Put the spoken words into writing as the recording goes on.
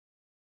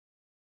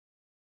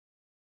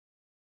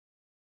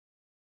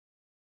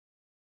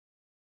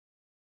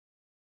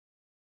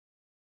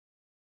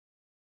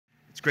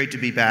It's great to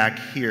be back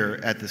here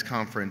at this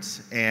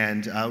conference,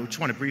 and I just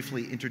want to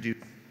briefly introduce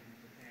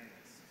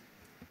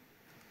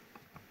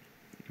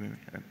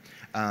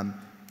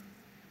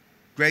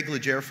Greg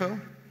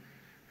Legerfo,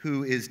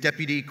 who is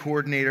Deputy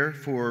Coordinator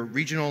for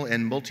Regional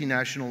and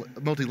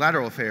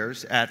Multilateral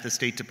Affairs at the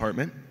State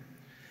Department.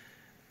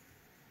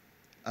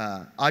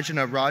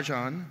 Ajna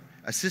Rajan,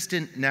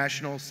 Assistant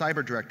National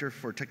Cyber Director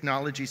for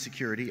Technology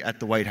Security at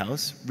the White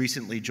House,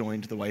 recently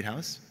joined the White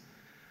House.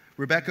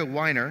 Rebecca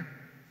Weiner,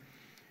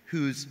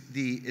 who's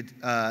the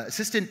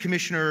Assistant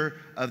Commissioner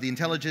of the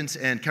Intelligence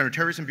and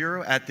Counterterrorism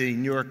Bureau at the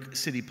New York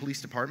City Police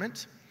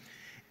Department.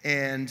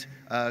 And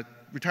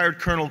retired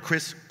Colonel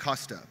Chris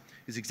Costa,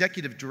 who's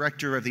Executive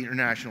Director of the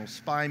International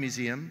Spy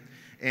Museum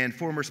and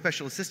former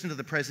Special Assistant to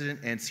the President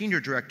and Senior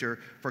Director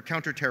for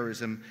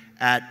Counterterrorism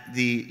at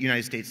the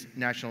United States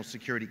National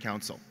Security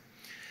Council.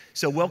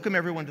 So welcome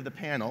everyone to the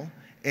panel,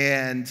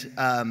 and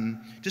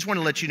just want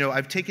to let you know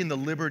I've taken the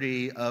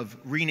liberty of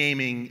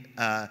renaming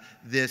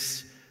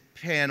this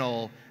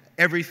panel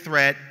Every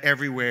Threat,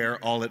 Everywhere,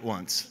 All at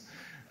Once.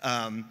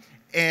 I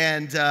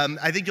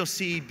think you'll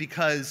see,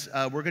 because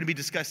we're going to be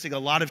discussing a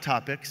lot of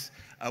topics.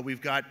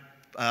 We've got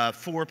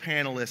 4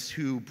 panelists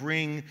who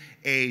bring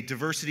a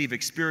diversity of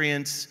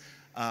experience,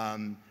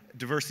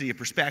 diversity of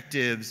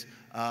perspectives,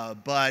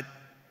 but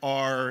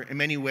are in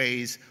many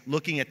ways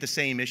looking at the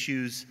same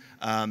issues,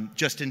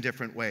 just in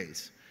different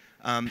ways.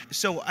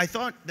 So I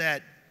thought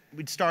that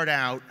we'd start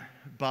out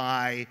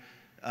by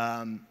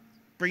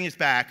bringing us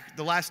back.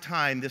 The last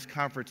time this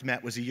conference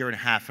met was a year and a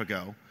half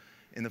ago,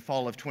 in the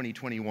fall of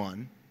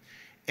 2021.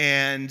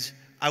 And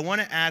I want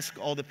to ask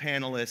all the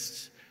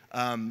panelists,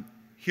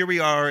 here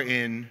we are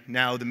in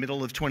now the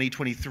middle of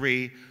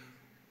 2023,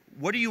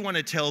 what do you want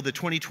to tell the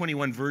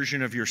 2021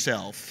 version of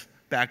yourself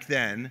back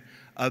then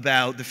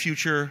about the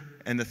future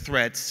and the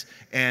threats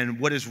and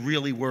what is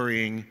really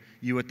worrying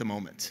you at the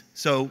moment?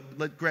 So,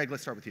 Greg,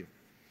 let's start with you.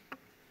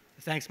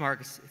 Thanks,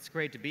 Mark. It's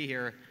great to be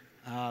here.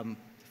 The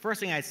first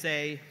thing I'd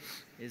say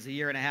is a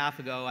year and a half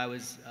ago, I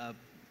was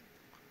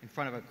in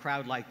front of a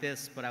crowd like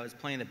this, but I was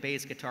playing the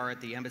bass guitar at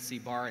the embassy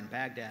bar in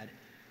Baghdad.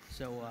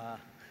 So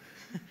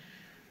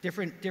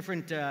different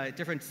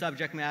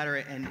subject matter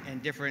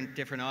and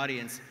different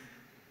audience.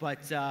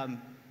 But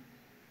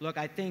look,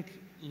 I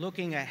think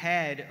looking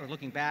ahead, or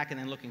looking back and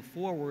then looking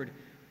forward,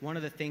 one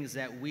of the things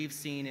that we've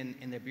seen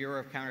in the Bureau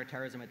of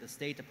Counterterrorism at the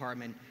State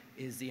Department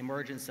is the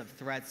emergence of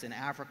threats in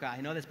Africa.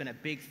 I know that's been a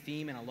big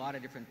theme in a lot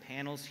of different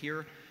panels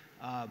here,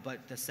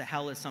 but the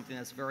Sahel is something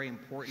that's very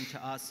important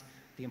to us.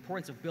 The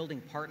importance of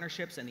building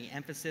partnerships and the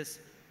emphasis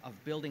of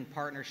building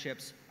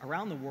partnerships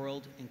around the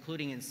world,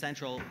 including in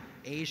Central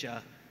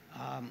Asia,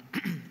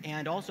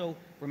 and also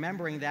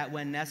remembering that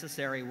when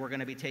necessary, we're going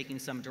to be taking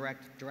some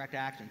direct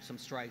action, some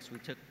strikes.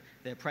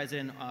 The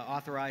president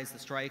authorized the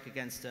strike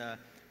against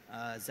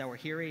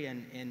Zawahiri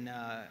in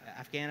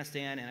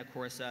Afghanistan, and of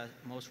course,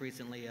 most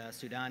recently,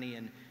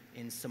 Sudani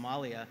in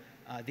Somalia.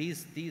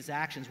 These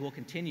actions will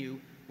continue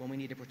when we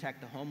need to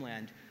protect the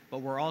homeland, but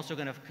we're also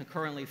going to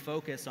concurrently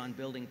focus on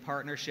building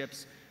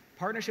partnerships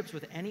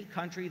with any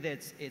country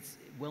that's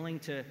willing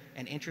to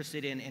and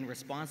interested in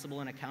responsible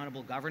and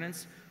accountable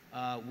governance.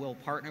 We'll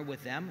partner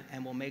with them,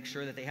 and we'll make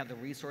sure that they have the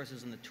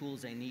resources and the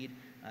tools they need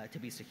to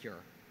be secure.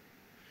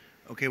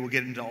 Okay, we'll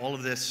get into all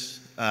of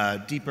this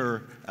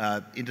deeper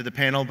into the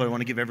panel, but I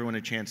want to give everyone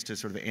a chance to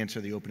sort of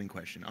answer the opening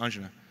question.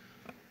 Ajna.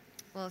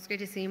 Well, it's great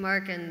to see you,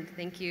 Mark, and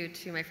thank you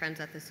to my friends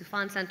at the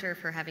Soufan Center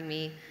for having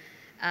me.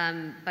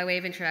 By way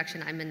of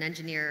introduction, I'm an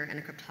engineer and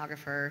a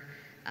cryptographer.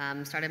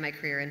 Started my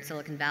career in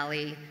Silicon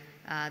Valley.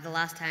 The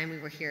last time we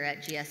were here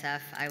at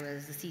GSF, I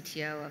was the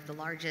CTO of the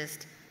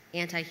largest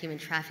anti-human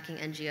trafficking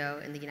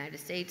NGO in the United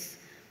States.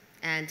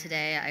 And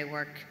today I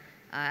work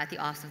at the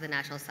Office of the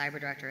National Cyber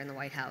Director in the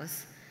White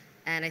House.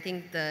 And I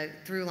think the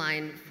through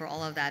line for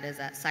all of that is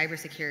that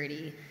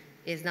cybersecurity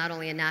is not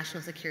only a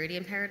national security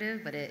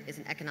imperative, but it is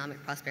an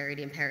economic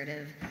prosperity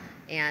imperative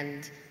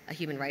and a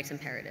human rights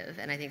imperative.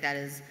 And I think that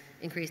is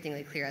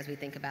increasingly clear as we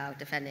think about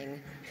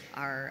defending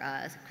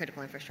our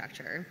critical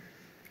infrastructure.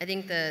 I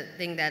think the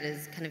thing that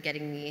is kind of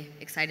getting me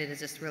excited is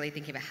just really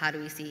thinking about how do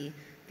we see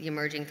the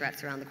emerging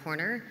threats around the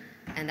corner,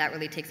 and that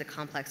really takes a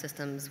complex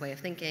systems way of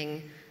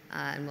thinking,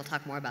 and we'll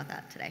talk more about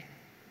that today.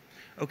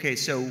 Okay,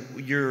 so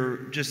you're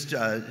just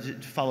to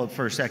follow up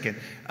for a second.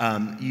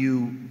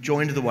 You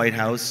joined the White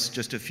House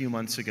just a few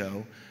months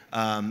ago,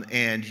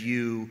 and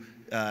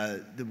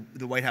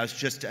the White House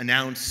just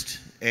announced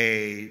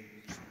a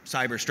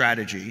cyber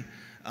strategy.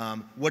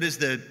 What is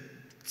the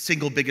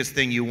single biggest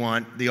thing you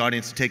want the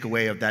audience to take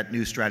away of that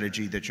new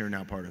strategy that you're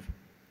now part of?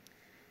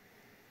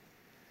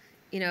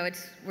 You know,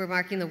 we're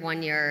marking the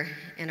 1-year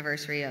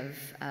anniversary of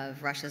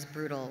Russia's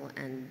brutal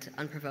and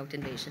unprovoked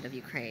invasion of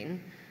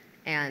Ukraine.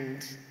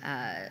 And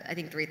I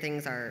think 3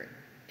 things are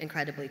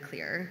incredibly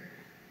clear.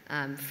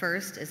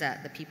 First is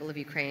that the people of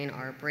Ukraine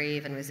are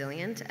brave and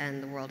resilient,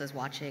 and the world is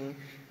watching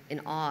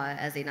in awe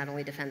as they not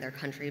only defend their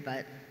country,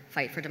 but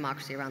fight for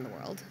democracy around the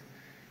world.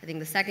 I think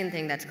the second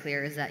thing that's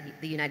clear is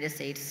that the United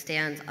States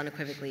stands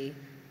unequivocally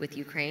with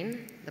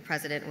Ukraine. The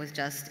president was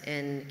just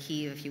in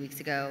Kyiv a few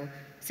weeks ago,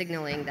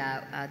 signaling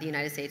that the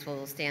United States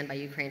will stand by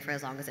Ukraine for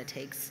as long as it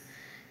takes.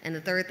 And the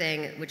third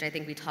thing, which I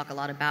think we talk a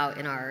lot about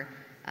in our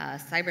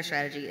cyber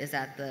strategy, is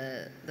that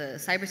the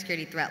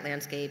cybersecurity threat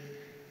landscape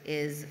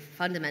is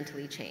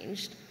fundamentally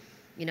changed.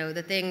 You know,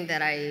 the thing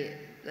that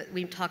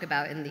we talk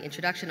about in the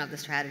introduction of the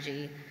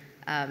strategy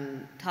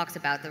talks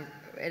about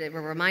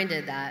we're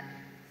reminded that,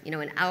 you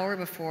know, an hour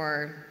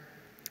before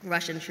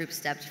Russian troops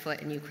stepped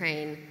foot in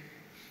Ukraine,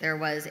 there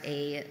was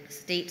a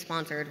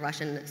state-sponsored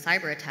Russian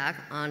cyber attack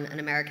on an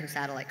American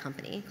satellite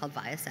company called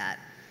Viasat.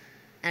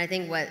 And I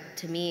think what,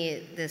 to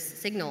me, this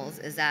signals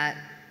is that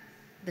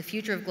the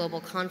future of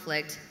global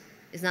conflict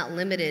is not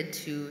limited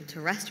to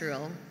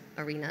terrestrial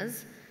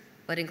arenas,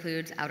 but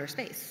includes outer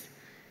space,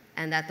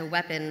 and that the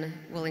weapon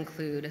will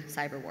include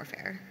cyber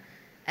warfare.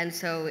 And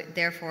so,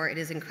 therefore, it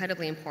is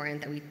incredibly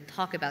important that we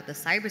talk about the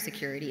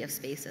cybersecurity of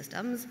space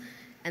systems,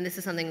 and this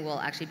is something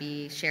we'll actually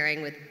be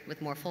sharing with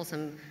more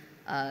fulsome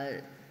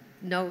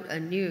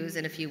news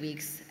in a few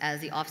weeks as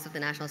the Office of the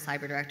National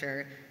Cyber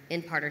Director,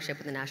 in partnership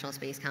with the National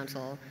Space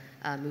Council,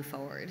 move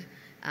forward.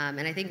 And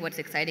I think what's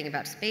exciting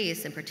about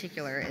space in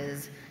particular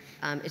is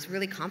it's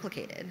really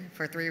complicated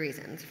for three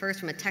reasons. First,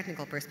 from a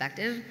technical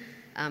perspective,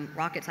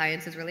 rocket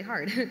science is really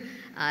hard.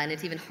 And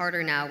it's even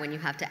harder now when you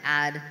have to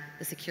add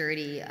the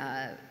security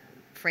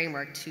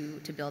framework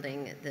to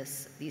building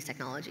these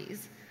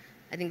technologies.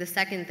 I think the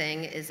second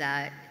thing is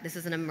that this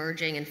is an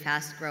emerging and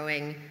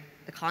fast-growing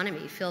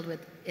economy filled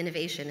with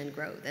innovation and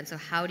growth. And so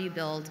how do you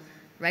build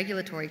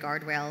regulatory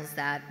guardrails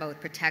that both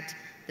protect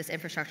this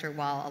infrastructure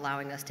while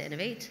allowing us to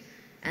innovate?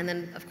 And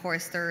then, of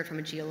course, third, from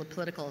a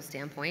geopolitical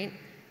standpoint,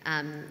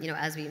 you know,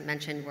 as we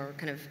mentioned, we're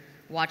kind of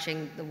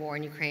watching the war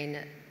in Ukraine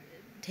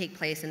take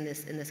place in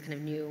this kind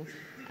of new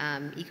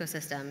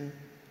ecosystem.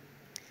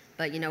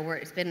 But, you know,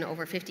 it's been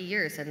over 50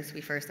 years since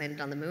we first landed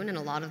on the moon, and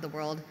a lot of the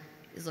world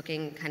is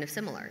looking kind of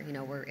similar. You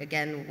know, we're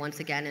once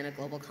again in a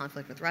global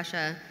conflict with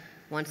Russia.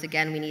 Once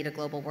again, we need a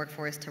global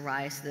workforce to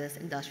rise to this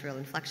industrial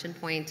inflection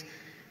point.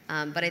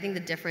 But I think the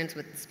difference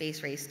with the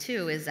space race,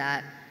 too, is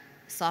that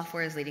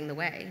software is leading the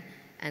way.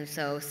 And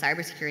so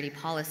cybersecurity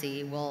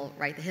policy will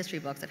write the history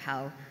books of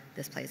how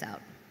this plays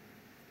out.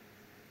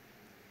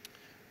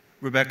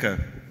 Rebecca,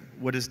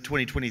 what does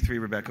 2023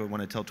 Rebecca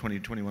want to tell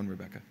 2021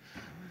 Rebecca?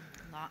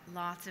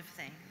 Lots of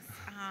things.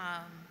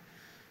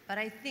 But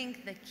I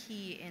think the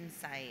key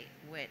insight,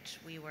 which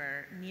we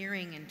were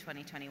nearing in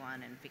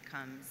 2021 and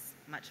becomes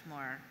much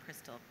more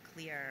crystal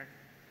clear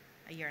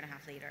a year and a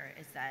half later,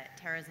 is that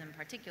terrorism,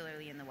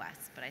 particularly in the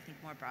West, but I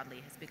think more broadly,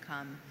 has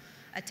become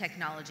a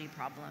technology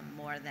problem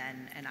more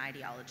than an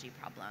ideology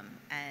problem.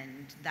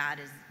 And that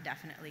is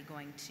definitely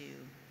going to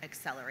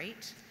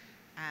accelerate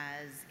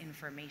as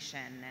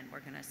information, and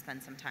we're going to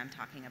spend some time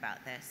talking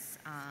about this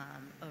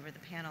over the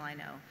panel, I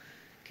know,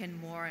 can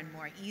more and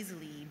more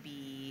easily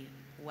be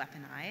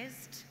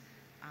weaponized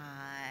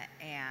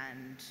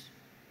and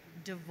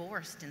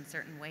divorced in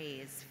certain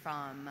ways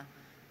from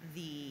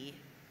the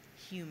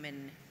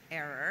human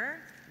error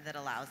that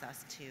allows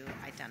us to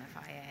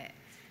identify it.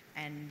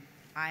 And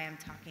I am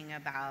talking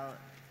about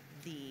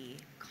the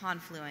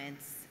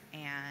confluence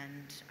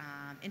and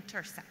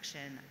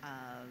intersection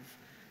of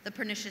the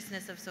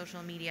perniciousness of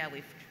social media,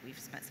 we've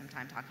spent some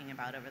time talking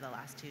about over the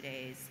last 2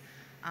 days,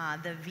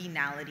 the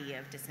venality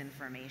of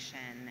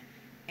disinformation,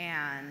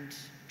 and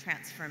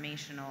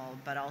transformational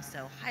but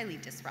also highly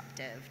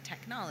disruptive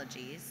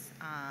technologies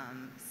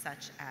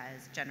such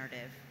as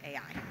generative AI,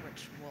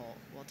 which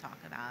we'll talk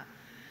about.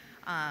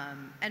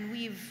 And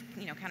we've,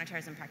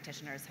 counterterrorism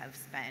practitioners have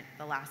spent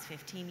the last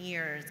 15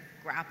 years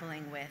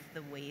grappling with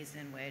the ways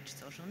in which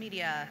social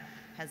media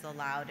has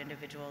allowed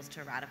individuals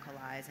to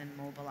radicalize and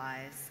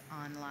mobilize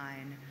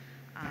online,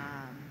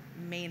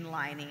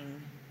 mainlining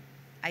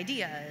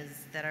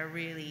ideas that are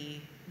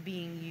really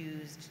being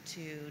used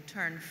to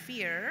turn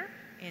fear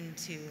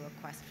into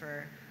a quest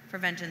for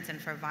vengeance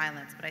and for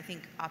violence. But I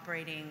think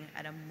operating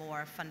at a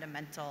more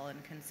fundamental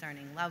and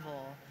concerning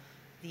level,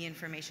 the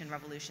information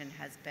revolution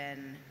has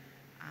been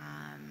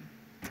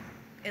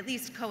at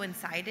least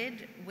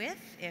coincided with,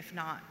 if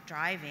not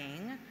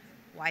driving,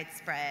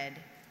 widespread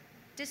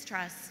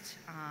distrust,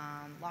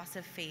 loss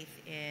of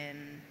faith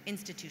in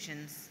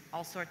institutions,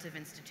 all sorts of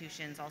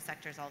institutions, all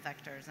sectors, all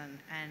vectors,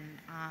 and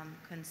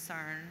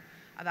concern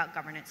about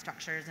governance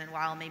structures. And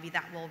while maybe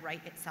that will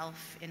right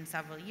itself in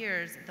several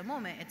years, at the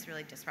moment it's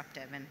really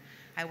disruptive. And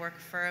I work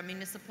for a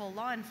municipal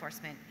law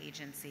enforcement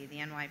agency, the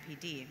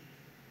NYPD.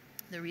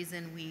 The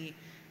reason we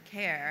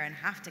care and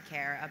have to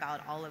care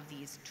about all of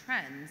these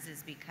trends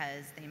is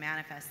because they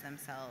manifest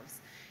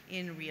themselves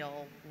in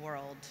real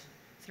world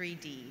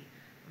 3D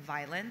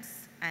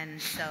violence.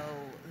 And so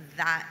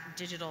that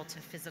digital to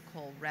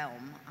physical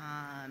realm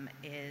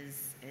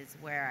is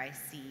where I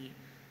see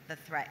the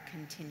threat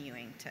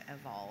continuing to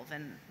evolve.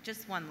 And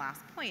just one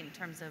last point in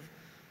terms of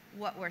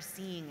what we're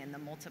seeing in the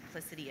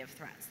multiplicity of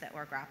threats that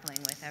we're grappling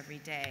with every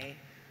day.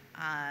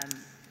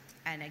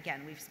 And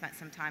again, we've spent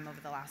some time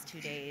over the last 2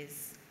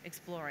 days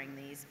exploring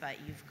these, but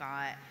you've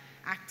got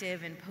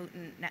active and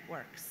potent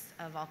networks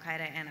of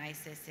Al-Qaida and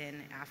ISIS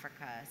in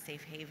Africa,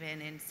 safe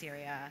haven in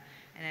Syria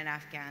and in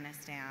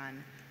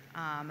Afghanistan,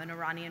 an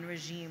Iranian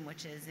regime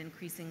which is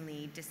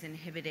increasingly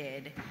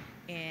disinhibited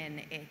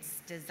in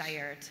its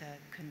desire to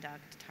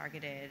conduct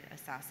targeted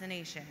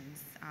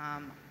assassinations,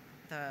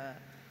 the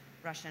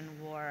Russian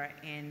war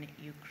in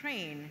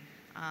Ukraine,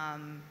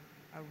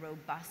 a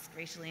robust,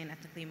 racially and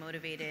ethnically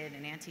motivated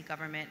and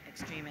anti-government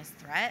extremist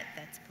threat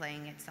that's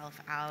playing itself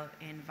out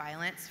in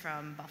violence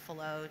from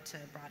Buffalo to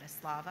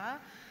Bratislava.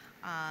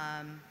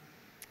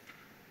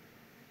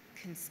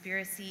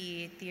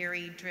 Conspiracy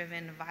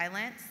theory-driven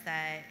violence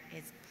that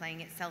is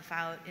playing itself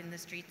out in the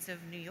streets of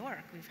New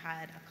York. We've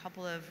had a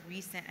couple of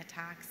recent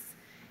attacks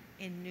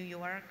in New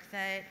York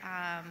that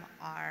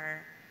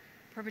are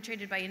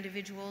perpetrated by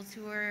individuals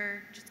who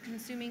are just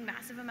consuming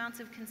massive amounts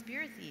of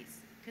conspiracy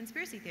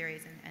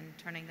theories and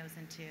turning those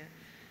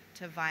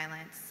into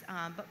violence.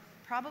 But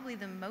probably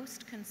the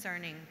most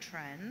concerning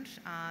trend,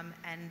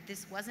 and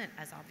this wasn't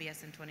as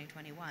obvious in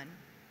 2021,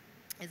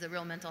 is a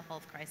real mental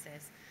health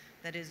crisis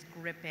that is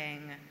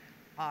gripping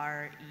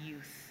our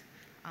youth.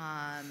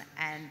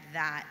 And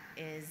that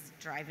is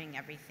driving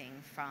everything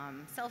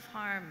from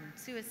self-harm,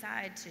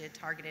 suicide, to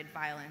targeted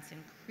violence,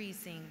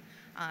 increasing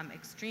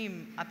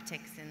extreme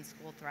upticks in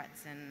school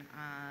threats and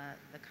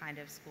the kind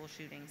of school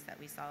shootings that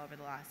we saw over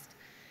the last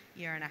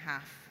year and a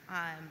half.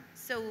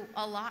 So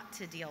a lot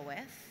to deal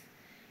with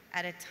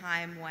at a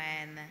time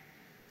when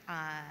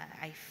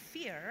I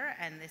fear,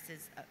 and this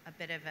is a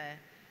bit of a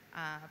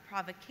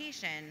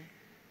provocation,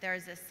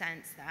 there's a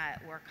sense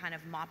that we're kind of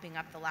mopping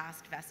up the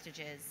last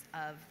vestiges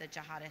of the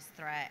jihadist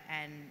threat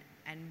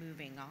and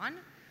moving on.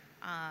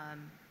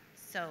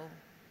 So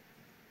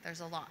there's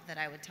a lot that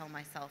I would tell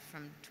myself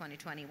from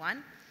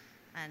 2021,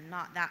 and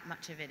not that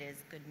much of it is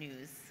good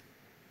news.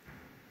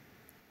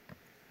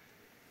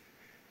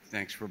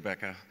 Thanks,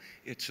 Rebecca.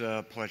 It's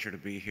a pleasure to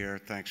be here.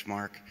 Thanks,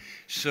 Mark.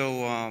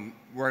 So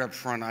right up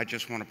front, I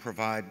just want to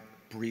provide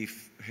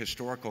brief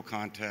historical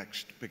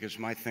context because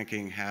my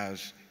thinking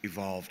has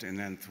evolved, and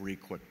then 3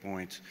 quick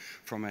points.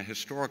 From a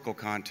historical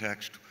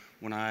context,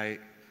 when I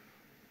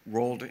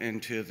rolled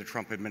into the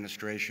Trump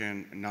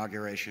administration,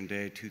 Inauguration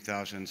Day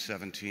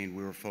 2017,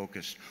 we were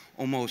focused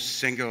almost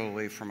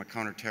singularly from a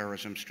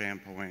counterterrorism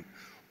standpoint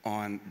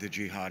on the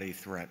jihadi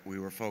threat. We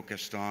were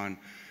focused on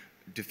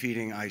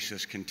defeating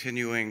ISIS,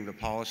 continuing the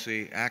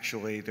policy.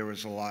 Actually, there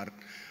was a lot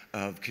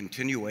of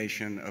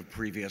continuation of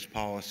previous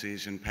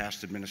policies in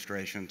past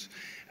administrations.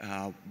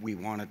 We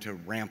wanted to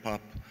ramp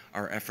up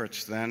our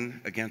efforts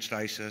then against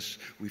ISIS.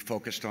 We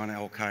focused on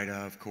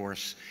Al-Qaida, of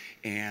course,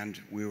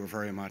 and we were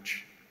very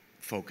much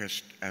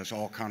focused, as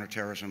all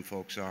counterterrorism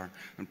folks are,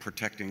 on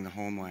protecting the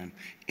homeland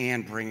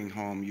and bringing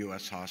home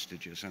U.S.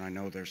 hostages. And I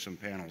know there's some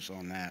panels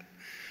on that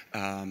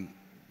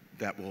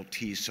that will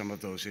tease some of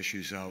those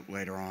issues out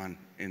later on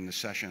in the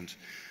sessions.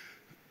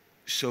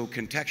 So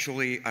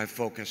contextually, I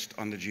focused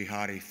on the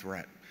jihadi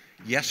threat.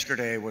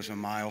 Yesterday was a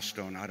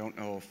milestone. I don't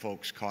know if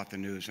folks caught the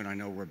news, and I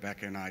know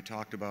Rebecca and I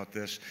talked about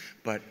this,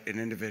 but an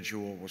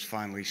individual was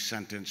finally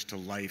sentenced to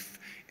life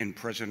in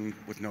prison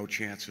with no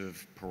chance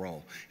of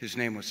parole. His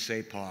name was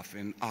Saipov.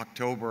 In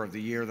October of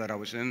the year that I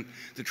was in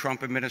the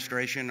Trump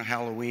administration,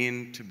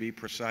 Halloween to be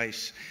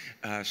precise,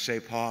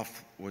 Saipov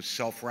was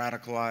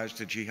self-radicalized,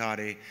 a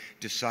jihadi,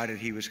 decided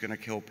he was going to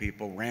kill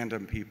people,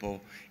 random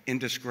people,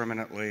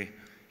 indiscriminately.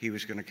 He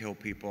was going to kill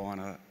people on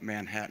a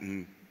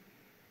Manhattan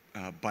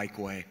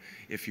bikeway,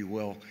 if you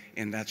will,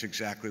 and that's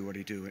exactly what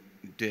he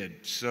did.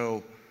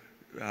 So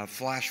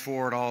flash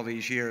forward all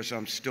these years,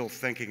 I'm still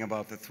thinking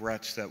about the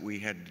threats that we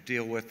had to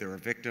deal with. There are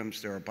victims,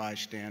 there are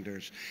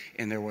bystanders,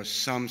 and there was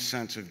some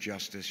sense of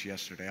justice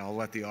yesterday. I'll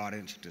let the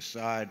audience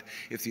decide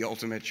if the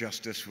ultimate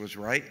justice was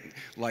right,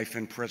 life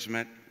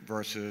imprisonment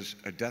versus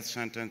a death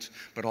sentence,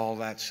 but all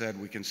that said,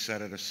 we can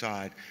set it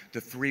aside.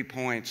 The 3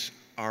 points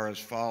are as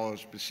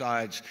follows.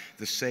 Besides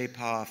the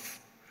Saipov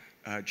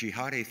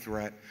jihadi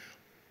threat,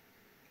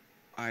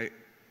 I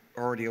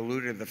already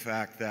alluded to the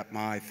fact that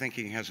my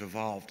thinking has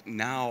evolved.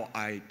 Now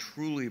I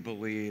truly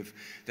believe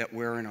that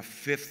we're in a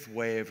 5th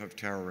wave of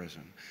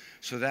terrorism.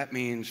 So that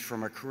means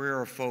from a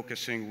career of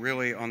focusing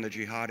really on the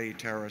jihadi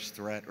terrorist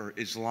threat or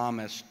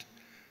Islamist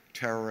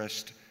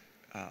terrorist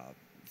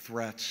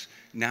threats,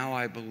 now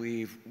I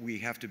believe we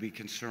have to be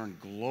concerned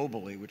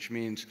globally, which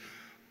means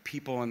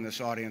people in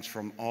this audience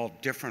from all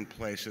different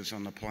places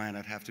on the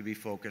planet have to be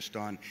focused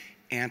on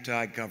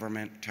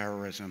anti-government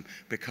terrorism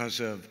because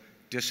of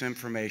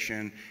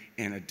disinformation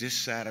and a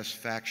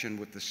dissatisfaction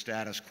with the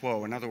status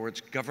quo. In other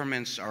words,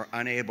 governments are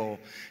unable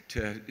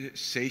to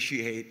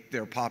satiate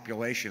their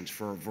populations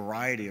for a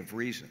variety of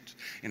reasons.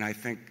 And I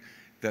think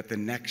that the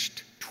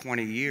next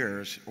 20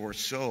 years or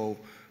so,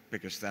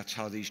 because that's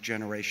how these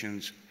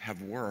generations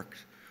have worked,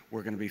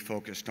 we're going to be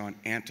focused on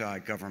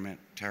anti-government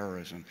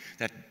terrorism.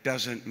 That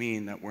doesn't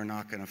mean that we're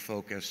not going to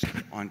focus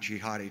on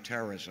jihadi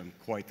terrorism,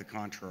 quite the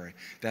contrary.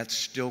 That's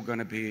still going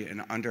to be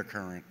an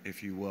undercurrent,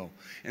 if you will.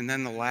 And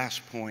then the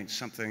last point,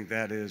 something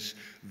that is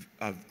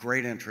of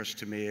great interest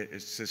to me,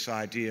 is this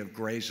idea of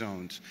gray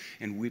zones.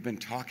 And we've been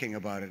talking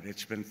about it.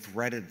 It's been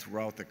threaded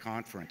throughout the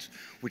conference,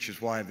 which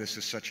is why this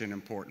is such an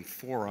important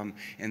forum,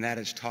 and that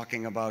is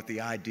talking about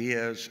the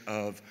ideas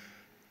of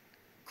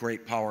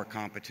great power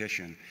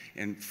competition.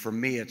 And for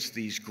me, it's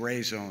these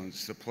gray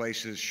zones, the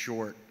places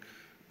short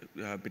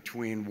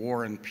between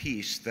war and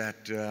peace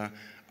that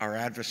our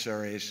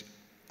adversaries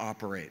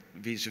operate,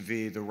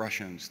 vis-a-vis the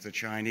Russians, the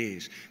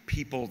Chinese,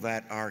 people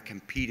that are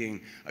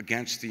competing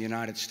against the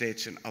United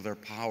States and other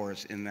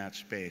powers in that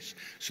space.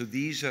 So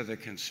these are the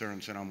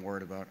concerns that I'm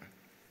worried about.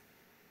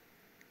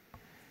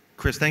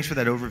 Chris, thanks for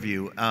that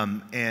overview.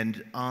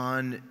 And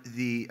on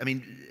the, I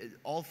mean,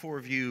 all four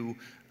of you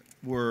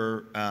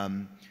were,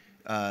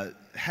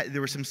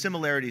 there were some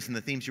similarities in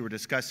the themes you were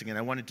discussing, and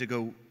I wanted to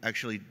go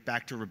actually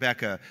back to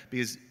Rebecca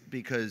because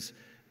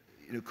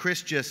you know,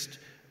 Chris just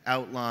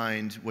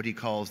outlined what he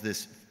calls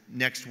this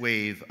next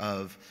wave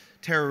of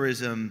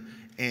terrorism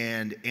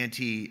and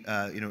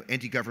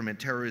anti-government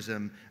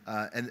terrorism,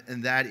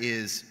 and that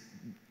is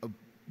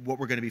what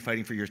we're going to be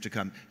fighting for years to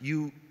come.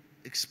 You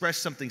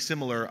expressed something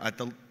similar at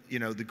the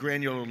the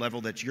granular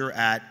level that you're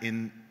at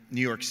in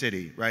New York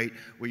City, right?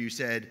 Where you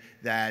said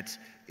that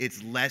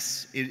it's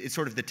less, it's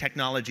sort of the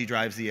technology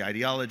drives the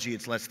ideology,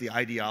 it's less the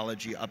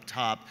ideology up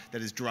top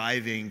that is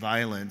driving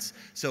violence.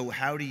 So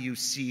how do you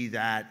see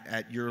that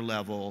at your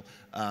level?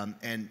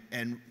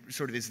 And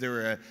sort of,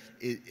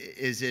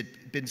 is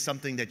it been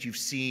something that you've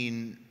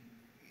seen,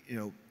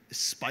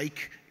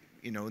 spike,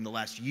 in the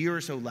last year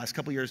or so, last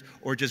couple of years,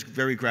 or just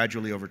very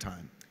gradually over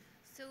time?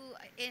 So,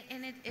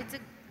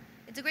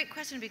 it's a great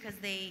question because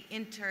they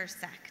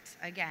intersect,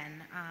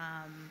 again,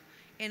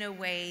 in a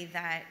way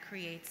that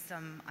creates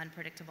some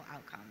unpredictable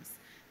outcomes,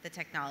 the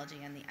technology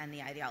and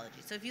the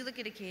ideology. So if you look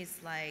at a case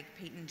like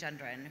Peyton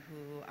Gendron,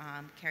 who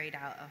carried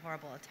out a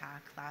horrible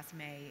attack last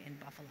May in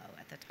Buffalo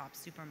at the Top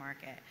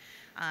supermarket,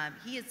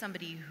 he is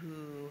somebody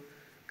who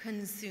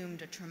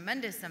consumed a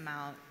tremendous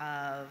amount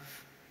of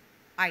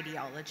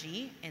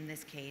ideology. In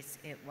this case,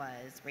 it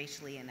was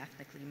racially and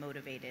ethnically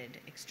motivated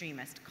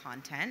extremist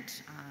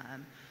content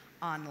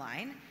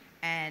online,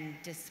 and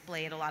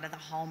displayed a lot of the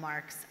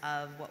hallmarks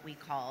of what we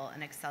call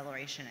an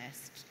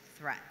accelerationist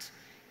threat.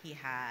 He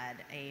had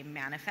a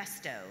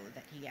manifesto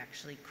that he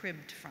actually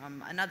cribbed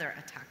from another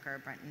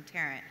attacker, Brenton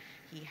Tarrant.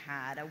 He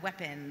had a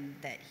weapon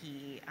that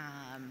he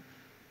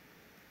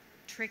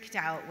tricked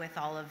out with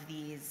all of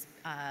these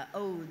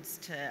odes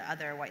to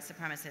other white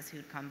supremacists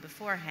who'd come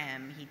before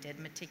him. He did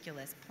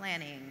meticulous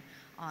planning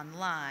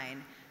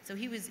online. So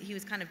he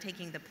was kind of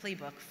taking the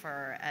playbook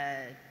for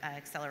an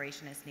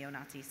accelerationist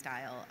neo-Nazi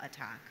style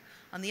attack.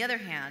 On the other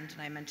hand,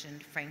 and I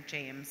mentioned Frank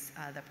James,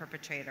 the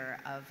perpetrator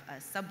of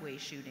a subway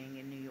shooting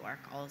in New York,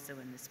 also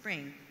in the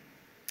spring,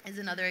 is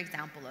another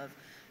example of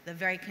the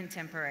very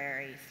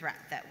contemporary threat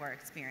that we're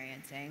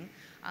experiencing,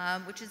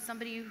 which is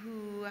somebody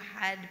who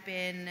had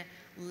been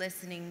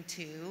listening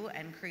to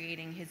and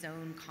creating his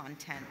own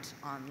content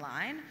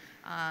online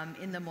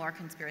in the more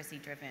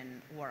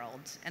conspiracy-driven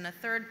world. And a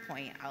third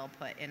point I'll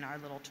put in our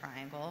little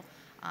triangle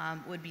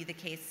would be the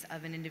case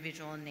of an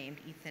individual named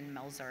Ethan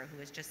Melzer, who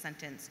was just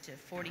sentenced to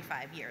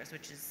 45 years,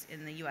 which is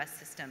in the US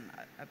system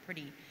a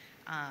pretty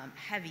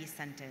heavy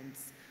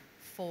sentence,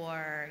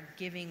 for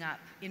giving up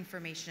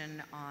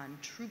information on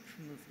troop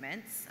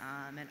movements,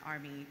 an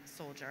army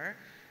soldier,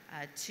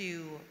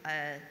 to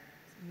a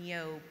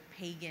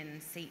neo-pagan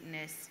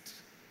Satanist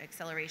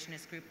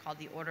accelerationist group called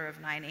the Order of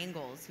Nine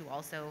Angles, who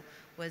also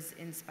was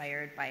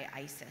inspired by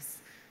ISIS.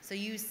 So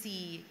you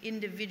see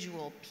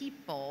individual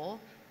people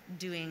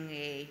doing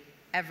a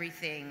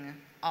everything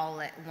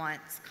all at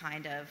once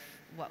kind of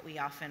what we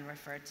often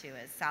refer to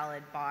as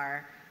salad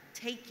bar,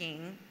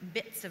 taking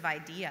bits of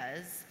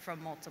ideas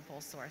from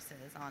multiple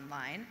sources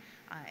online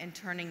and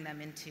turning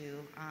them into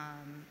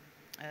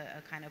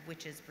a kind of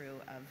witch's brew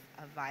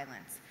of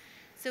violence.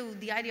 So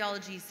the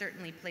ideology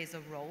certainly plays a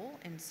role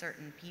in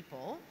certain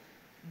people,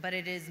 but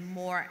it is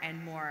more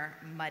and more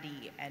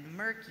muddy and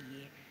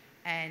murky.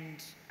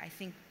 And I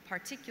think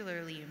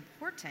particularly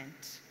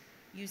important,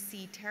 you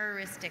see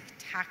terroristic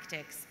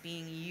tactics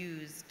being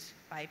used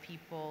by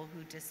people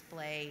who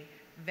display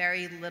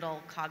very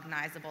little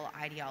cognizable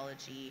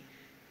ideology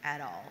at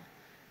all.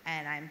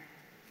 And I'm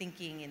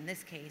thinking in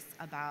this case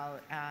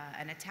about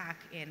an attack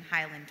in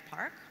Highland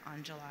Park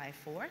on July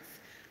 4th,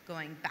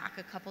 going back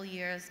a couple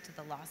years to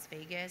the Las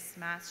Vegas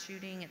mass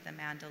shooting at the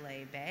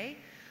Mandalay Bay,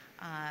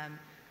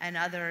 and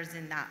others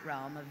in that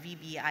realm, a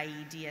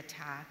VBIED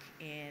attack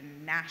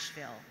in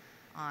Nashville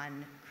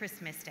on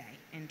Christmas Day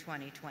in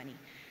 2020.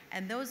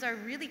 And those are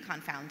really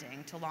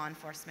confounding to law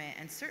enforcement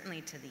and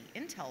certainly to the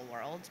intel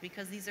world,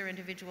 because these are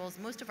individuals,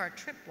 most of our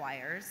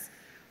tripwires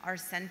are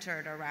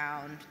centered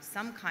around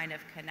some kind of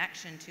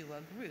connection to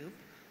a group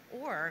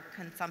or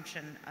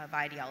consumption of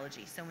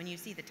ideology. So when you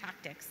see the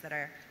tactics that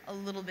are a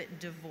little bit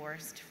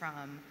divorced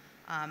from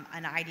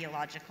an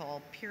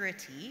ideological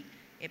purity,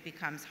 it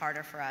becomes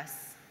harder for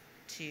us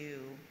to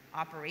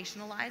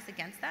operationalize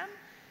against them.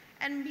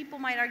 And people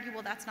might argue,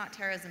 well, that's not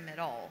terrorism at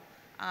all.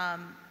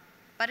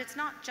 But it's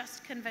not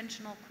just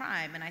conventional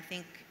crime. And I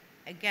think,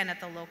 again, at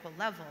the local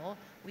level,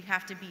 we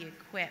have to be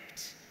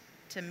equipped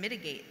to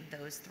mitigate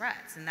those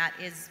threats. And that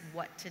is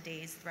what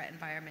today's threat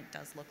environment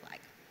does look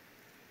like.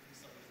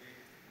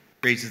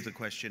 Raises the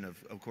question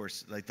of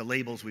course, like the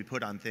labels we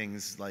put on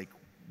things like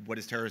what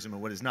is terrorism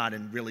and what is not,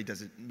 and really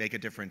does it make a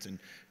difference, and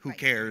who Right.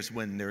 cares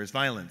when there is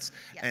violence?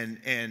 Yes.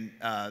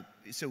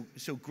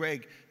 So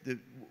Greg,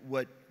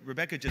 what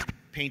Rebecca just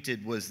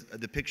painted was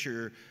the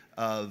picture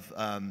of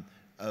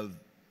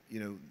you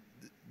know,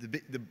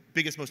 the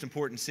biggest, most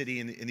important city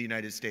in the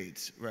United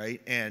States, right?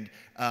 And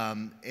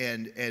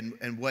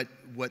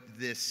what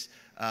this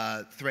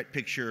threat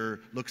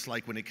picture looks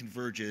like when it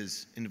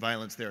converges in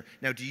violence there.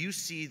 Now, do you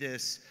see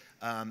this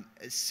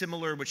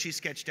similar, what she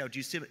sketched out? Do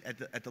you see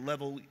it at the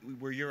level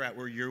where you're at,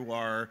 where you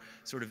are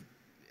sort of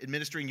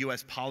administering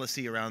U.S.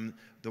 policy around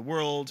the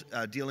world,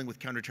 dealing with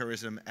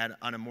counterterrorism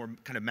on a more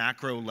kind of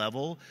macro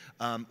level,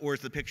 or is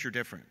the picture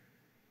different?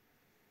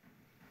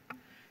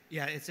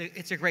 Yeah,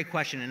 it's a great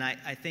question, and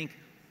I think,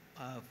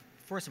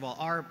 first of all,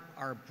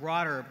 our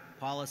broader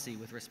policy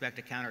with respect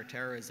to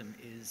counterterrorism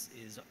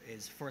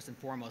is first and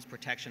foremost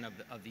protection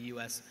of the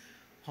U.S.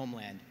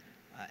 homeland,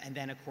 and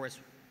then of course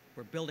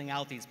we're building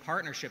out these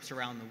partnerships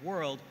around the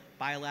world,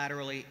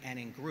 bilaterally and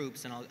in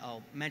groups, and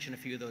I'll mention a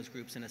few of those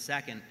groups in a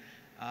second,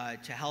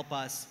 to help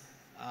us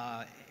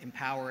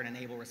empower and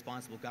enable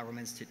responsible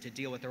governments to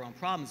deal with their own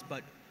problems.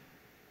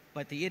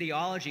 But the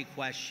ideology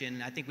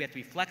question, I think we have to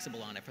be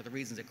flexible on it for the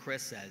reasons that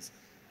Chris says.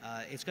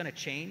 It's going to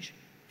change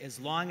as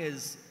long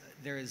as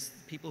there's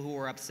people who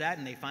are upset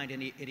and they find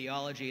an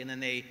ideology, and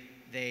then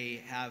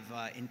they have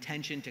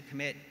intention to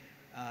commit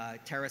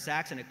terrorist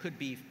acts, and it could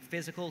be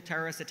physical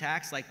terrorist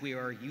attacks like we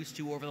are used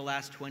to over the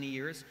last 20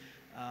 years.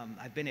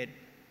 I've been at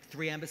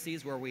 3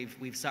 embassies where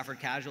we've suffered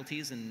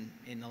casualties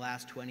in the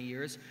last 20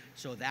 years,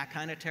 so that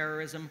kind of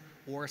terrorism,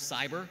 or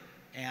cyber,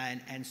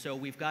 and so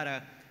we've got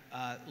to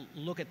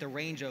look at the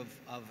range of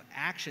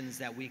actions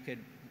that we could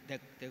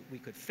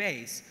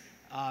face.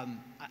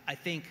 I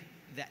think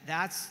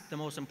that's the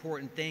most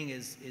important thing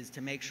is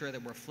to make sure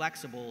that we're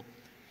flexible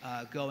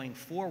going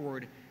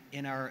forward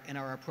in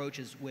our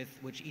approaches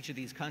with each of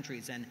these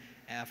countries. And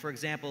for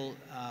example,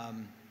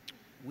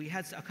 we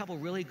had a couple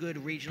really good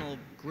regional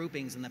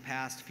groupings in the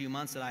past few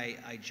months that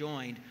I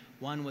joined.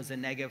 One was the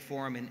Negev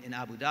Forum in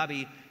Abu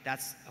Dhabi.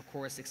 That's, of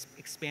course,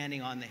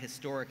 expanding on the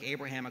historic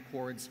Abraham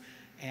Accords.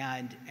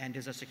 And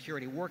there's a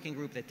security working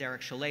group that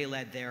Derek Chalet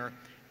led there.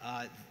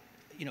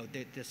 You know,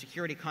 the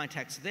security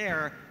context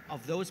there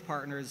of those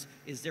partners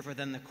is different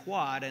than the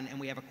Quad. And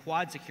we have a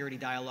Quad security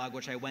dialogue,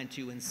 which I went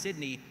to in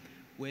Sydney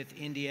with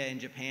India and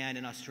Japan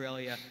and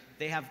Australia.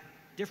 They have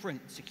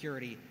different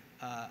security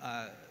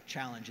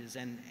challenges,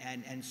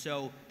 and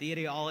so the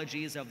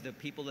ideologies of the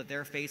people that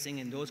they're facing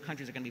in those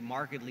countries are going to be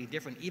markedly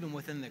different, even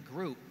within the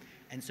group.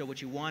 And so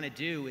what you want to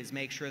do is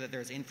make sure that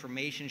there's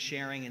information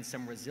sharing and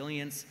some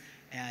resilience,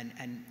 and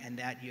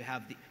that you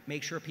have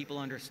make sure people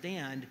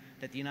understand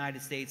that the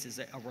United States is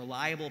a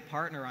reliable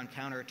partner on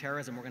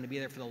counterterrorism. We're going to be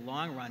there for the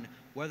long run,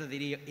 whether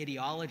the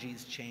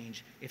ideologies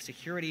change. If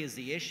security is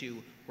the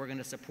issue, we're going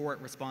to support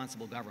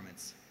responsible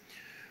governments.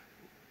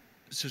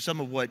 So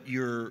some of what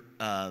you're,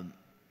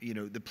 you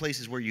know, the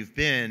places where you've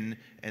been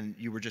and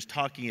you were just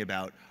talking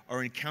about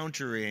are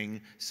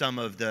encountering some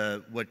of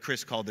the, what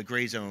Chris called the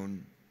gray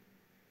zone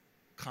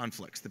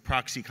conflicts, the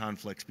proxy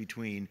conflicts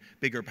between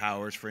bigger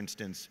powers, for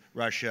instance,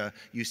 Russia.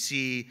 You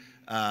see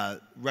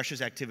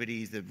Russia's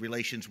activities, the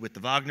relations with the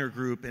Wagner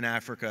Group in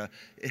Africa.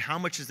 How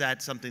much is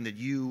that something that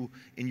you,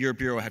 in your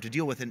bureau, have to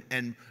deal with?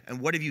 And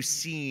what have you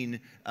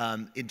seen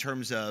in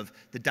terms of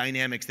the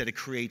dynamics that it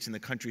creates in the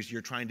countries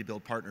you're trying to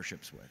build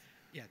partnerships with?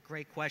 Yeah,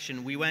 great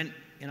question. We went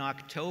in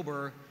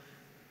October,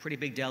 pretty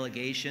big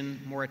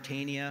delegation,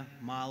 Mauritania,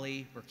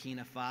 Mali,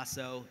 Burkina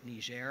Faso,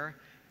 Niger,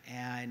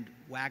 and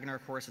Wagner,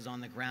 of course, is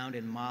on the ground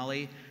in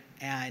Mali.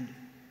 And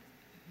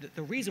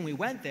the reason we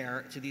went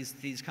there to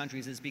these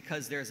countries is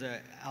because there's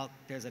a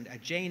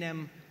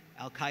JNIM,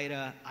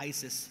 Al-Qaida,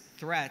 ISIS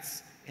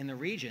threats in the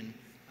region,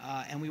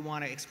 and we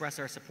want to express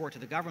our support to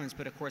the governments.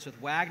 But of course,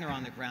 with Wagner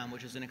on the ground,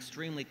 which is an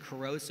extremely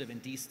corrosive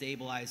and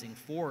destabilizing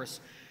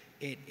force,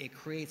 it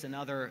creates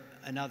another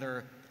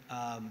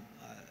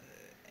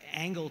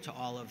angle to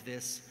all of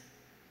this.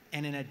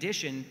 And in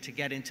addition, to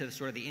get into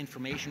sort of the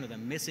information or the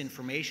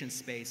misinformation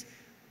space,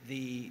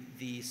 the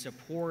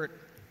support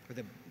or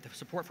the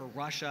support for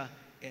Russia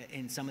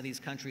in some of these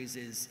countries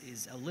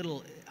is a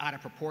little out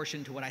of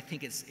proportion to what I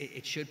think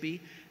it should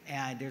be.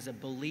 And there's a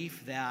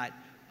belief that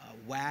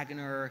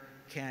Wagner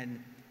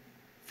can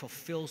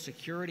fulfill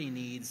security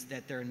needs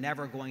that they're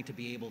never going to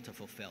be able to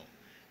fulfill.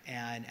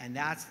 And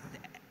that's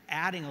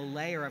adding a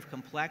layer of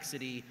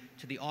complexity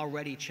to the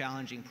already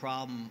challenging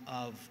problem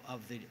of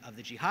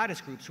the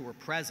jihadist groups who are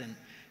present.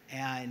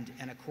 And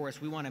of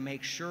course, we want to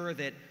make sure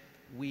that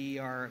we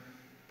are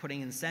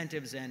putting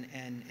incentives and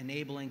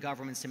enabling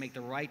governments to make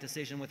the right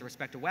decision with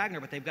respect to Wagner,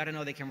 but they've got to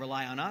know they can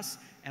rely on us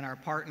and our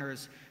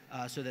partners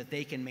so that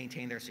they can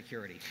maintain their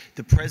security.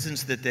 The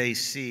presence that they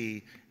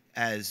see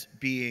as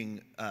being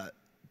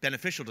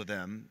beneficial to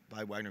them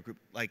by Wagner Group,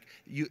 like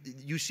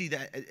you see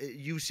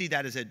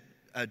that as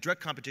a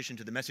direct competition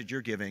to the message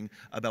you're giving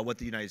about what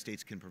the United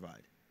States can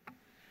provide.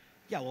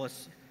 Yeah, well,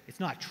 it's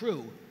not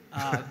true,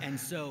 and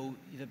so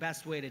the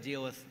best way to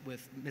deal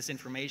with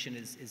misinformation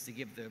is to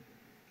give the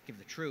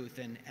truth,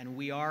 and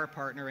we are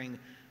partnering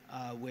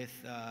with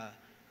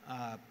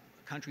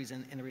countries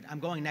in the region. I'm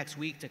going next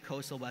week to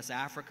coastal West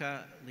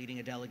Africa, leading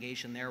a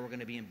delegation there. We're going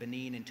to be in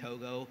Benin and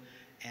Togo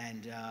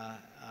and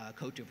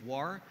Cote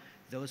d'Ivoire.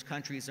 Those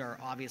countries are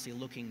obviously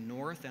looking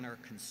north and are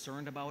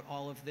concerned about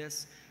all of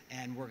this,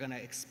 and we're going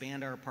to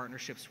expand our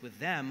partnerships with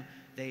them.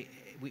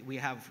 We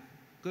have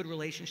good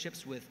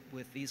relationships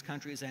with these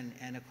countries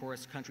and of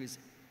course countries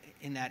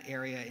in that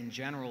area in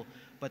general.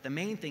 But the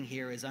main thing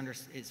here is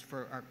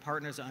for our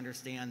partners to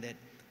understand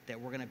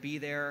that we're going to be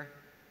there,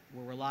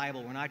 we're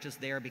reliable, we're not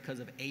just there because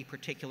of a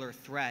particular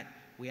threat,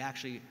 we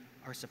actually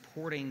are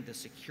supporting the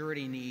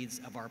security needs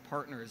of our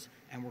partners,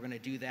 and we're going to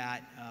do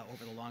that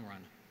over the long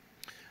run.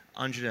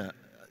 Anjana,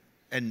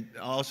 and I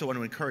also want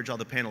to encourage all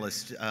the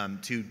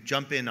panelists to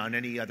jump in on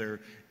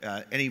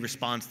any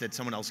response that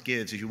someone else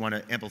gives if you want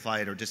to amplify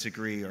it or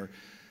disagree or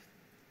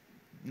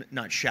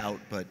not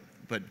shout, but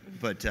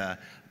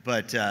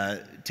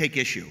take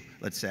issue,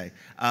 let's say.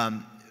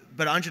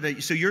 But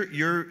Anjana, so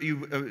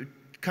you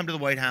come to the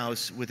White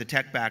House with a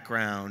tech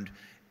background,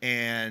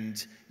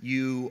 and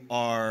you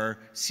are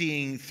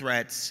seeing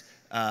threats,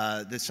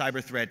 the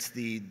cyber threats,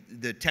 the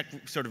tech,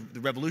 sort of the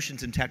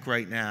revolutions in tech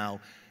right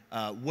now.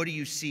 What do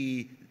you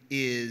see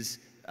is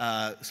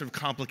sort of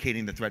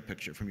complicating the threat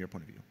picture from your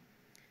point of view,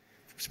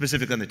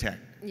 specifically on the tech?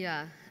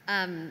 Yeah,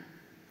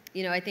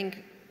 I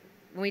think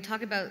when we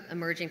talk about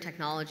emerging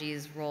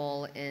technologies'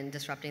 role in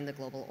disrupting the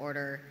global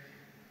order,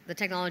 the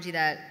technology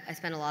that I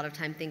spend a lot of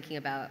time thinking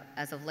about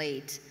as of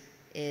late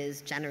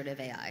is generative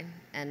AI.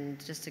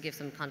 And just to give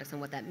some context on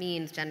what that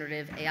means,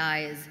 generative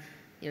AI is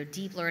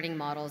deep learning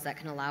models that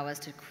can allow us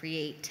to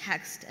create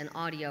text and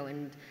audio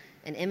and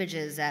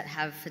images that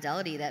have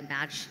fidelity that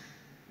match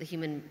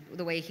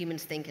the way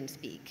humans think and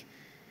speak.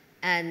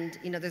 And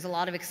there's a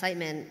lot of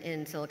excitement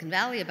in Silicon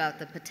Valley about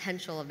the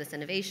potential of this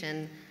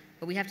innovation,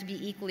 but we have to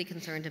be equally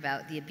concerned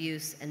about the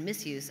abuse and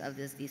misuse of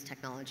these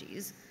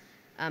technologies.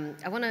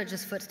 I want to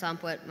just foot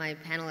stomp what my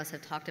panelists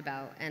have talked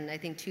about, and I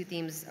think two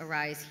themes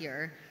arise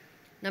here.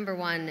 Number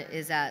one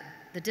is that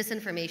the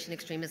disinformation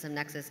extremism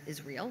nexus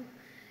is real,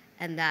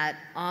 and that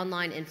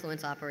online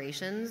influence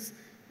operations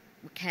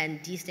can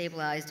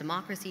destabilize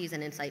democracies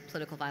and incite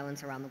political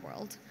violence around the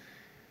world.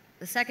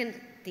 The second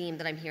theme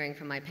that I'm hearing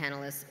from my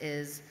panelists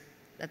is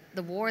that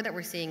the war that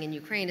we're seeing in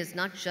Ukraine is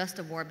not just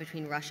a war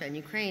between Russia and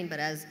Ukraine, but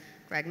as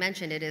Greg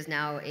mentioned, it is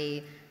now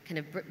a kind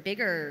of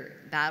bigger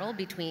battle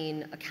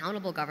between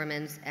accountable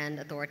governments and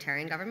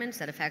authoritarian governments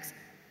that affects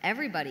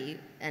everybody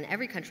and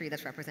every country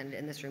that's represented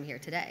in this room here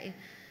today.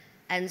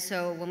 And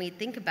so when we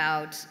think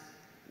about,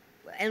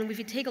 and if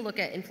you take a look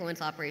at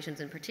influence operations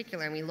in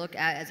particular, and we look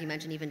at, as you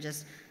mentioned, even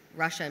just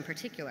Russia in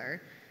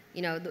particular,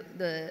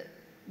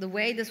 the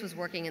way this was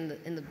working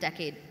in the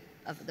decade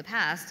of the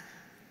past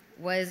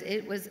was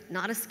it was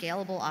not a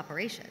scalable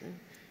operation.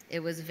 It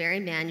was very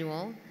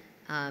manual.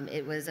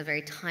 It was a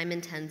very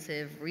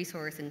time-intensive,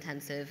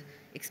 resource-intensive,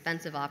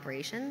 expensive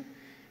operation.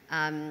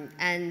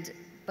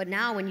 But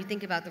now when you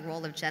think about the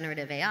role of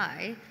generative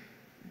AI,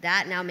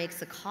 that now makes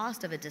the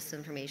cost of a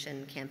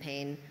disinformation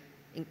campaign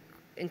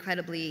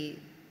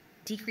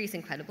decrease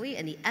incredibly,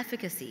 and the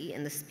efficacy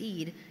and the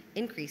speed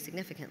increase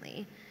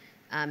significantly.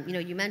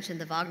 You mentioned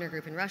the Wagner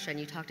Group in Russia, and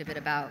you talked a bit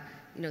about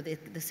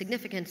the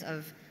significance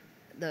of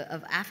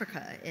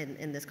Africa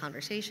in this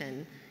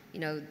conversation.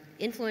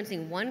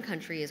 Influencing one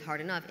country is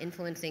hard enough.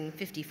 Influencing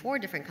 54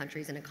 different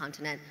countries in a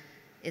continent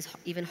is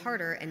even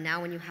harder. And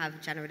now when you have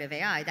generative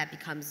AI, that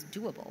becomes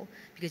doable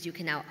because you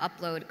can now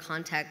upload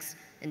context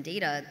and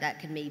data that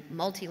can be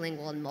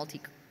multilingual and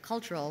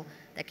multicultural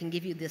that can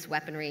give you this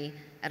weaponry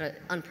at an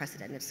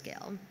unprecedented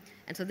scale.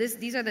 And so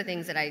these are the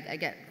things that I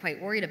get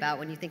quite worried about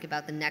when you think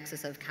about the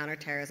nexus of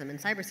counterterrorism and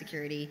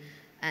cybersecurity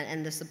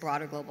and this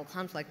broader global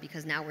conflict,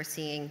 because now we're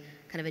seeing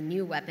kind of a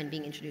new weapon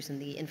being introduced in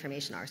the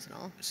information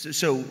arsenal.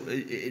 So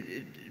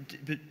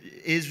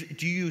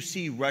do you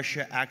see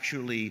Russia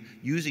actually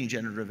using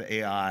generative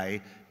AI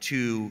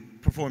to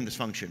perform this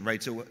function,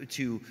 right? So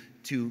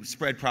to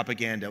spread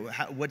propaganda.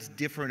 What's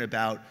different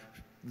about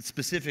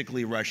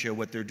specifically Russia,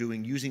 what they're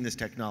doing using this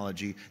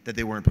technology that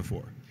they weren't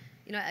before?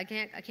 I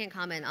can't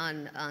comment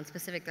on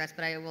specific threats,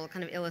 but I will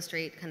kind of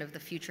illustrate kind of the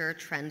future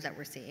trends that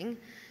we're seeing.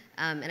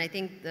 And I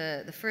think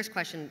the first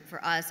question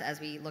for us as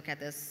we look at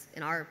this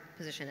in our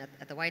position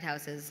at the White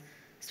House is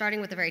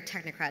starting with a very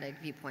technocratic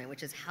viewpoint,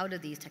 which is how do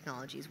these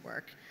technologies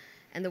work?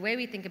 And the way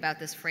we think about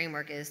this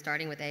framework is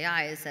starting with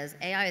AI. It says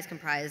AI is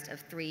comprised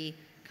of three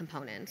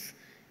components.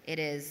 It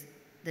is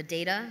the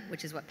data,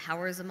 which is what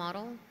powers the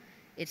model.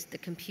 It's the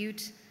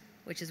compute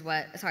which is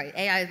what, sorry,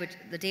 AI, which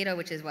the data,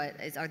 which is what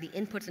are the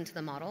inputs into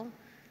the model,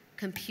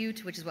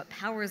 compute, which is what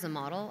powers the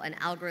model, and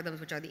algorithms,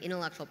 which are the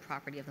intellectual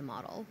property of the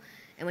model.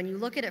 And when you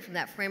look at it from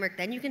that framework,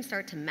 then you can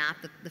start to map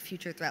the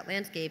future threat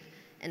landscape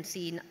and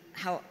see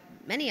how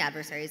many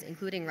adversaries,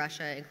 including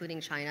Russia, including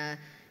China,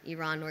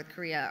 Iran, North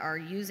Korea, are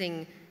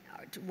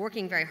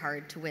working very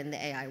hard to win the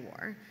AI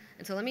war.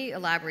 And so let me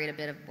elaborate a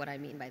bit of what I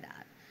mean by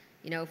that.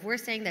 If we're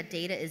saying that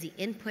data is the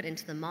input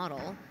into the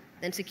model,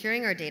 then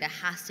securing our data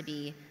has to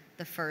be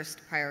the first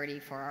priority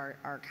for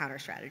our counter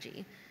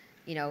strategy.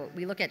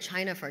 We look at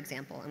China, for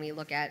example, and we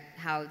look at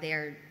how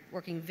they're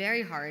working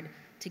very hard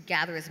to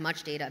gather as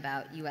much data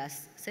about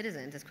US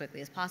citizens as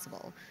quickly as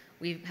possible.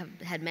 We have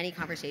had many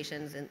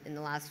conversations in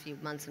the last few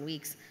months and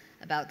weeks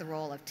about the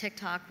role of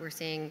TikTok. We're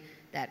seeing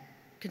that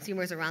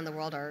consumers around the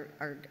world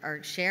are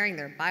sharing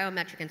their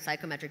biometric and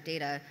psychometric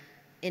data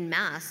in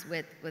mass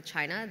with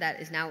China that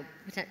is now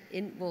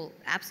will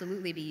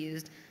absolutely be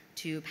used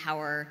to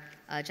power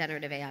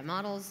generative AI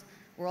models.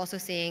 We're also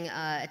seeing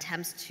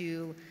attempts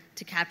to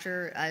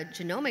capture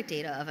genomic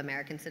data of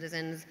American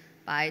citizens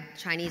by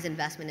Chinese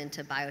investment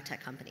into biotech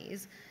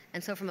companies.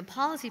 And so from a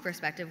policy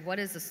perspective, what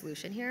is the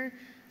solution here?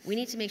 We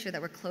need to make sure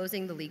that we're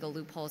closing the legal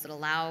loopholes that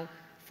allow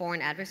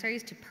foreign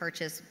adversaries to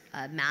purchase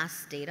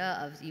mass data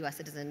of US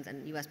citizens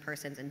and US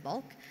persons in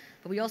bulk.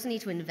 But we also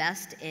need to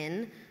invest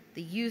in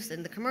the use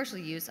and the commercial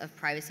use of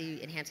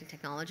privacy-enhancing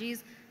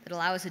technologies that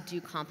allow us to do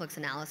complex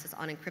analysis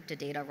on encrypted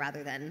data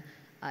rather than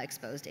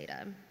exposed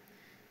data.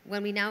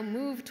 When we now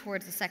move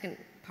towards the second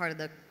part of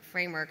the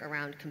framework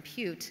around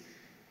compute,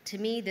 to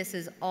me, this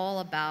is all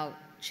about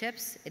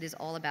chips. It is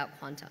all about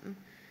quantum.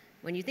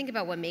 When you think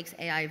about what makes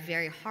AI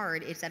very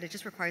hard, it's that it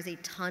just requires a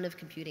ton of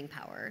computing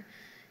power.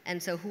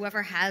 And so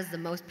whoever has the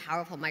most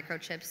powerful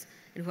microchips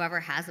and whoever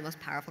has the most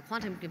powerful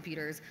quantum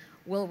computers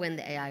will win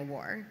the AI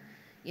war.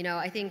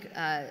 I think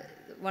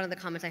one of the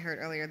comments I heard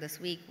earlier this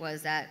week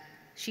was that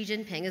Xi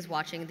Jinping is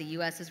watching the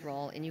US's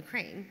role in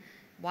Ukraine.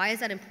 Why is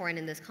that important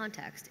in this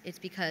context? It's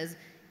because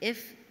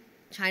if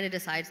China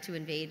decides to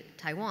invade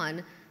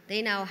Taiwan,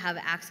 they now have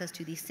access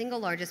to the single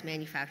largest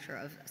manufacturer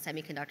of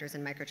semiconductors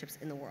and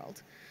microchips in the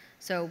world.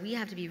 So we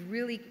have to be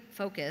really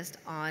focused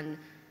on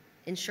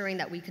ensuring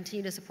that we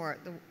continue to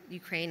support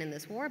Ukraine in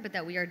this war, but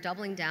that we are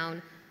doubling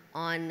down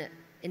on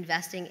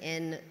investing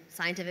in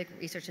scientific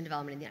research and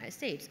development in the United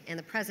States. And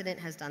the president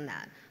has done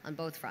that on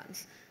both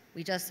fronts.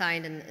 We just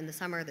signed in the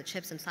summer the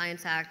CHIPS and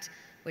Science Act,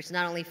 which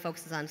not only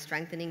focuses on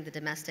strengthening the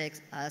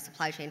domestic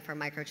supply chain for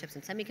microchips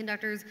and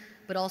semiconductors,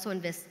 but also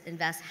invest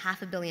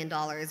 $500 million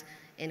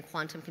in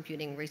quantum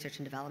computing research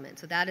and development.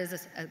 So that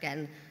is,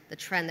 again, the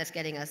trend that's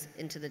getting us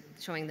into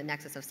showing the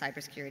nexus of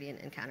cybersecurity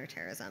and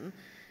counterterrorism.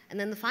 And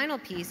then the final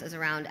piece is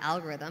around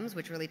algorithms,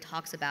 which really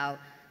talks about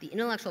the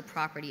intellectual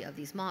property of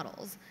these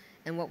models.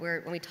 And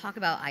when we talk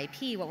about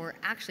IP, what we're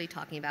actually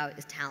talking about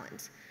is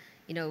talent.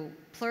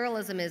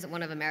 Pluralism is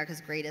one of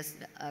America's greatest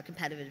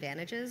competitive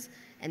advantages,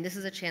 and this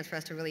is a chance for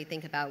us to really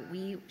think about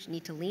we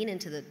need to lean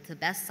into the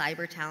best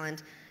cyber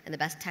talent and the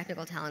best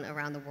technical talent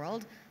around the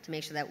world to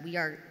make sure that we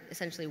are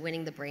essentially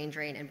winning the brain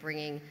drain and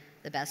bringing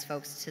the best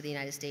folks to the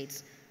United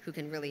States who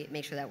can really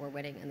make sure that we're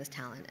winning in this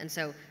talent. And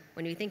so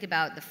when we think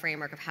about the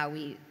framework of how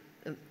we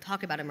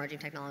talk about emerging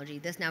technology,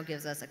 this now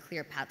gives us a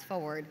clear path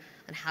forward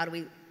on how do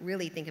we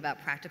really think about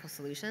practical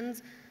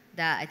solutions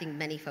that I think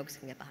many folks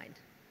can get behind.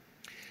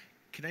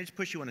 Can I just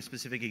push you on a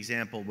specific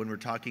example when we're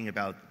talking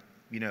about,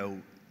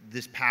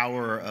 this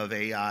power of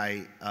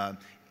AI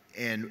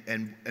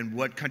and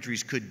what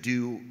countries could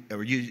do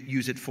or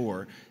use it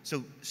for?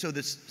 So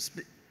this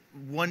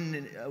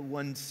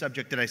one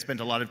subject that I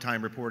spent a lot of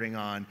time reporting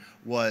on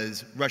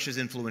was Russia's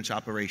influence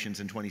operations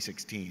in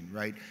 2016,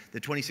 right? The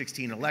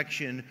 2016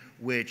 election,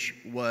 which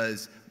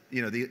was,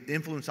 the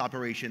influence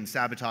operation,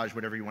 sabotage,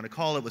 whatever you want to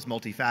call it, was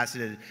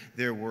multifaceted.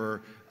 There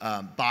were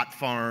bot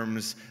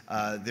farms,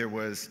 there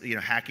was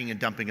hacking and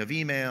dumping of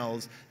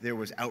emails, there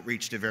was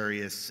outreach to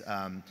various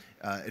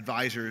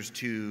advisors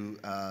to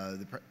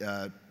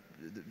the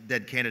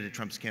dead candidate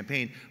Trump's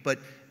campaign. But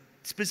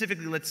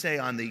specifically, let's say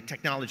on the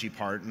technology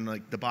part and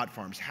like the bot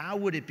farms, how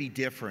would it be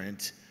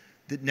different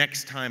the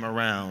next time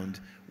around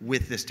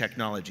with this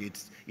technology?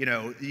 It's,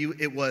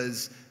 it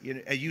was,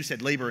 as you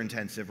said, labor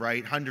intensive,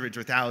 right? Hundreds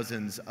or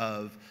thousands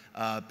of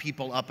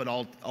people up at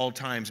all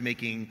times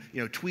making,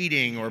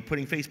 tweeting or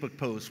putting Facebook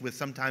posts with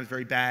sometimes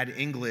very bad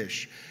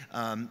English,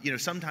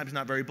 sometimes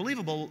not very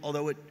believable,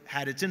 although it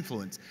had its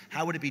influence.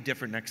 How would it be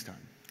different next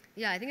time?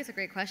 Yeah, I think it's a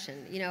great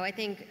question. I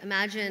think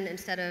imagine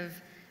instead of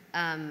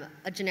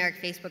a generic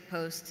Facebook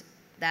post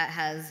that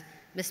has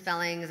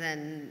misspellings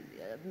and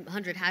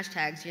 100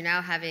 hashtags, you're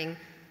now having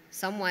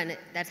someone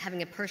that's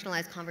having a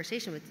personalized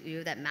conversation with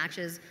you that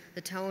matches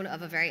the tone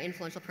of a very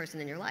influential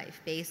person in your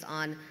life based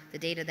on the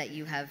data that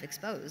you have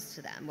exposed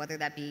to them, whether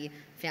that be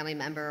a family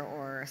member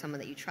or someone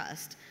that you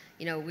trust.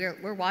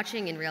 We're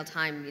watching in real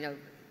time,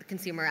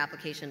 consumer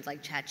applications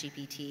like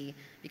ChatGPT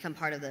become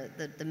part of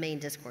the main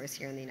discourse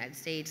here in the United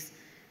States.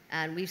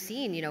 And we've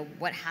seen,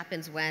 what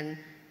happens when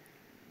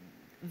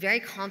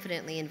very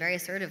confidently and very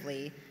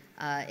assertively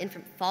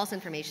false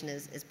information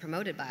is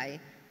promoted by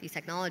these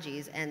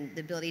technologies, and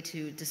the ability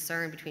to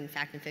discern between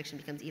fact and fiction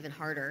becomes even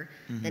harder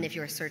than if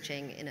you're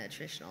searching in a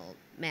traditional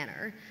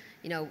manner.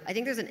 You know, I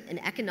think there's an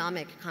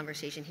economic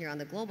conversation here on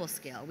the global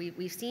scale.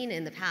 We've seen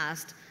in the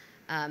past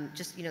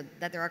just, you know,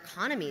 that there are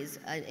economies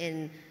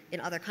in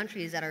other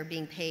countries that are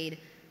being paid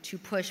to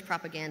push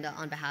propaganda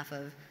on behalf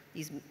of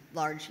these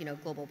large, you know,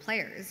 global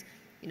players.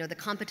 You know, the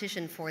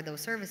competition for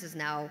those services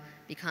now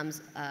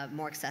becomes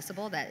more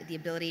accessible, that the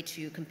ability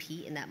to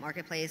compete in that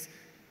marketplace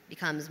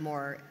becomes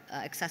more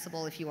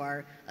accessible if you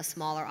are a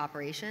smaller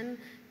operation.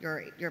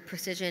 Your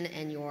precision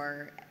and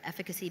your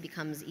efficacy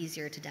becomes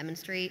easier to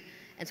demonstrate.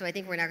 And so I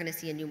think we're now going to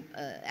see a new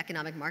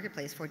economic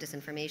marketplace for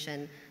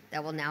disinformation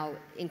that will now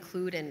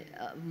include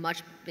a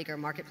much bigger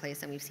marketplace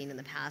than we've seen in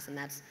the past, and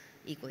that's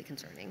equally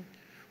concerning.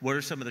 What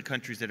are some of the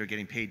countries that are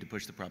getting paid to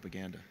push the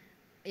propaganda?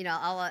 You know,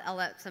 I'll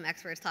let some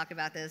experts talk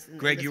about this.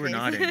 Greg, you were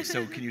nodding,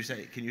 so can you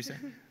say?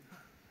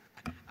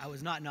 I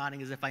was not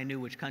nodding as if I knew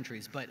which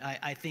countries, but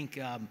I think,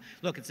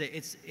 look,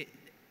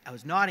 I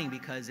was nodding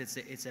because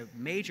it's a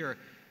major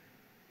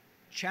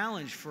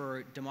challenge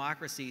for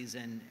democracies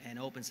and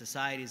open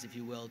societies, if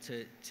you will,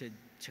 to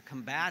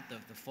combat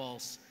the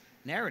false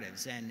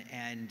narratives.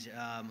 And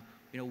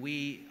you know,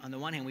 we, on the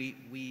one hand,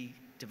 we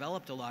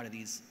developed a lot of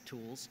these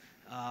tools,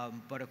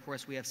 but of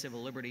course we have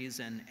civil liberties,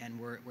 and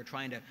we're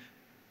trying to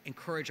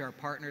encourage our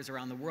partners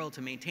around the world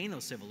to maintain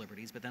those civil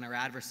liberties, but then our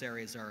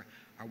adversaries are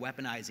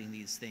weaponizing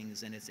these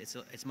things, and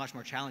it's much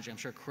more challenging. I'm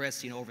sure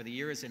Chris, you know, over the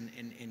years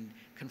in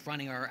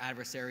confronting our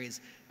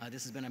adversaries,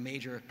 this has been a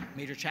major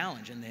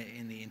challenge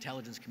in the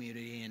intelligence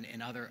community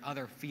and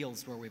other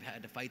fields where we've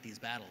had to fight these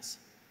battles.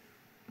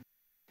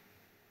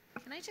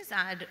 Can I just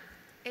add,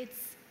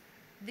 it's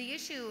the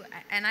issue,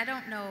 and I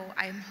don't know,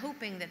 I'm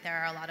hoping that there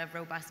are a lot of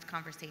robust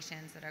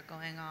conversations that are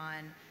going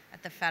on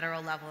at the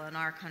federal level in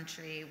our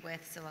country with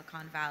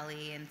Silicon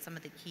Valley and some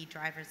of the key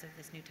drivers of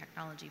this new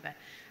technology. But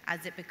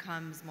as it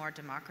becomes more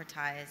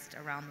democratized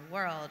around the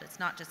world, it's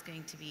not just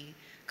going to be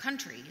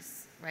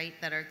countries, right,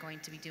 that are going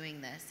to be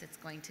doing this. It's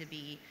going to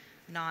be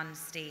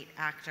non-state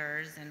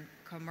actors and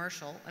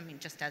commercial, I mean,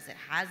 just as it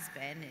has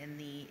been in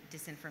the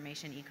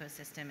disinformation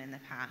ecosystem in the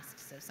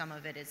past. So some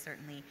of it is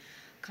certainly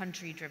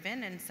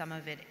country-driven and some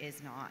of it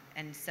is not.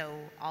 And so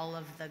all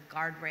of the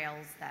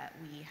guardrails that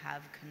we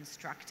have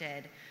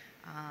constructed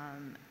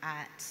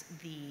at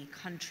the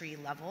country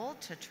level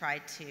to try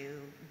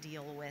to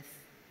deal with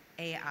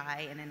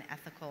AI in an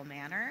ethical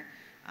manner,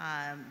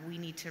 we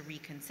need to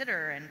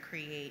reconsider and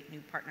create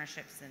new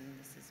partnerships, and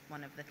this is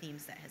one of the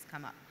themes that has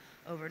come up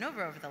over and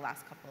over the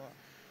last couple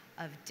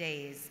of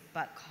days,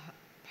 but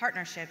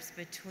partnerships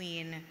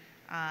between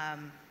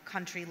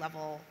country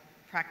level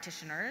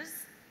practitioners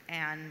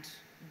and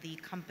the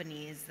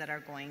companies that are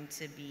going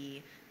to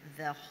be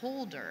the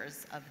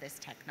holders of this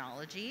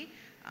technology,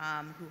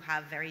 who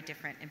have very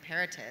different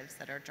imperatives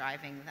that are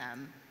driving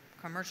them,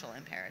 commercial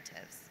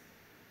imperatives.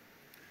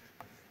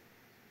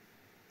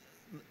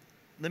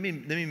 Let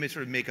me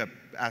sort of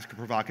ask a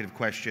provocative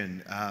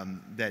question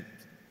that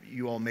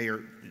you all may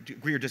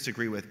agree or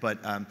disagree with, but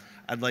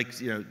I'd like,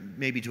 you know,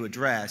 maybe to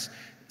address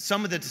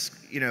some of the,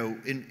 you know,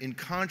 in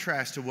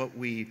contrast to what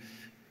we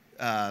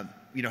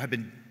you know, have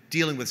been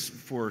dealing with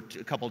for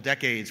a couple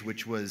decades,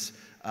 which was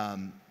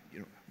you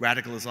know,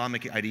 radical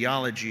Islamic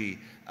ideology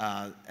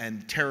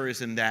and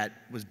terrorism that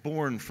was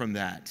born from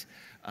that.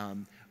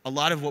 A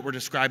lot of what we're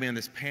describing on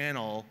this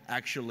panel,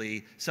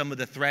 actually, some of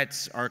the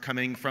threats are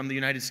coming from the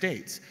United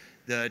States.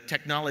 The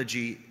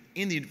technology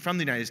from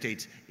the United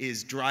States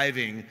is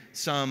driving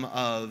some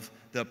of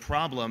the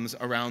problems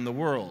around the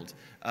world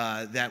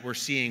that we're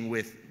seeing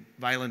with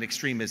violent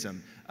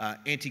extremism,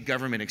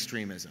 anti-government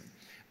extremism.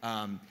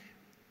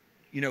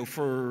 You know,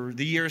 for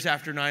the years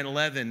after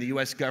 9/11, the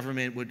US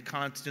government would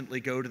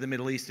constantly go to the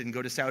Middle East and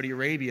go to Saudi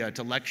Arabia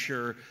to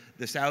lecture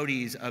the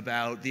Saudis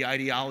about the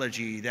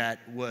ideology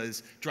that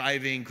was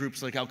driving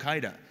groups like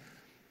Al-Qaida.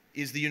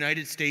 Is the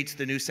United States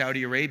the new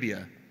Saudi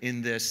Arabia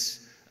in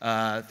this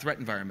threat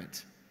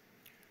environment?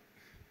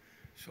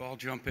 So I'll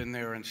jump in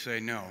there and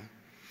say no.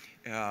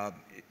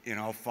 And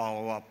I'll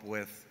follow up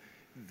with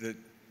the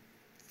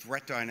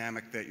threat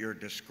dynamic that you're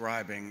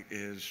describing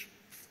is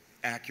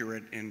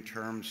accurate in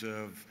terms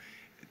of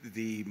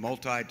the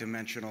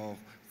multidimensional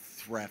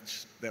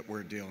threats that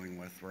we're dealing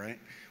with, right?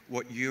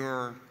 What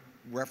you're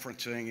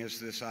referencing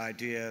is this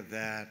idea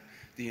that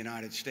the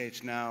United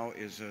States now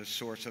is a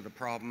source of the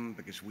problem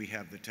because we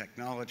have the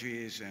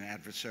technologies and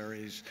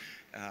adversaries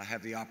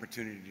have the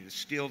opportunity to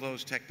steal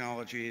those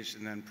technologies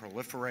and then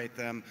proliferate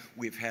them.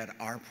 We've had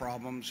our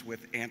problems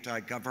with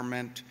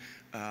anti-government,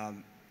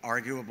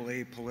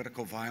 arguably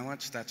political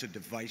violence. That's a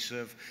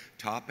divisive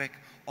topic.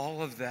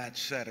 All of that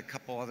said, a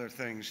couple other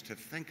things to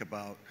think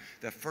about.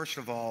 That first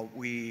of all,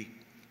 we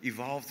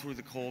evolved through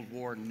the Cold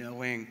War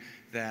knowing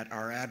that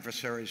our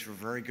adversaries were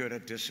very good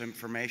at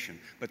disinformation.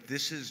 But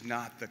this is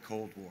not the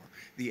Cold War.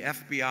 The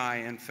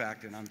FBI, in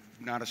fact, and I'm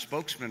not a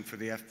spokesman for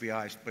the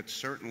FBI, but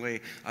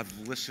certainly I've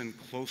listened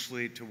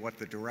closely to what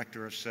the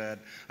director has said.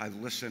 I've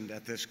listened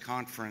at this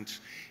conference,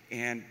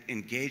 and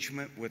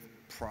engagement with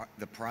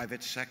the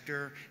private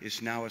sector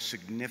is now a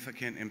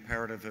significant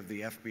imperative of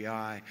the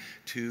FBI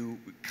to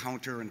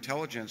counter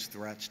intelligence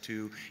threats,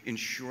 to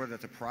ensure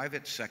that the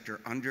private sector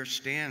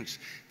understands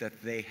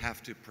that they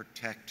have to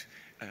protect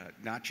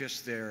not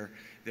just their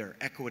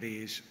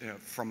equities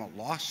from a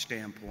loss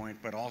standpoint,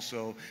 but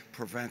also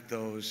prevent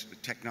those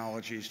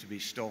technologies to be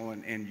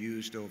stolen and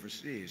used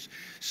overseas.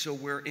 So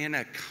we're in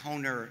a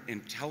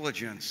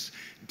counterintelligence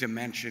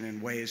dimension in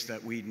ways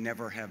that we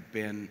never have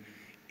been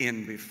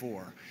in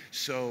before.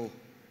 So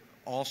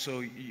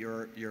also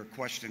your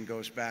question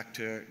goes back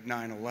to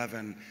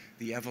 9/11,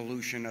 the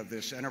evolution of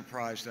this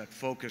enterprise that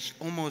focused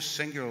almost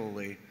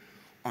singularly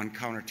on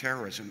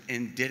counterterrorism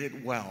and did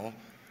it well,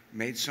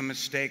 made some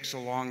mistakes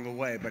along the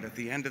way, but at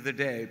the end of the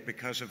day,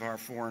 because of our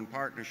foreign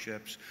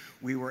partnerships,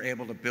 we were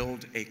able to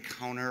build a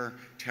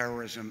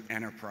counterterrorism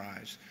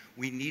enterprise.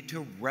 We need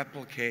to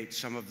replicate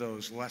some of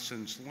those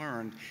lessons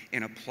learned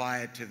and apply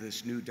it to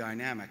this new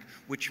dynamic,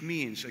 which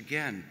means,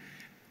 again,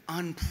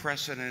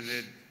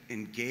 unprecedented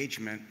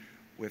engagement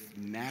with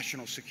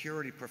national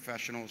security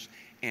professionals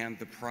and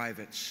the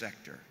private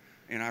sector.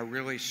 And I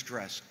really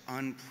stress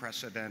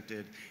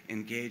unprecedented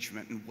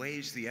engagement in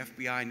ways the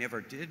FBI never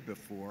did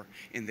before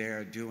and they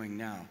are doing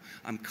now.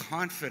 I'm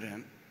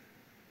confident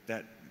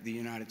that the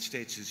United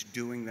States is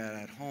doing that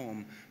at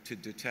home to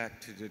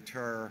detect, to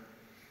deter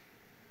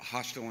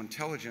hostile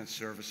intelligence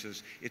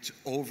services. It's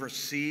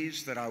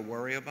overseas that I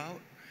worry about.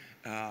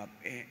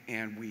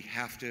 And we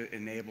have to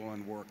enable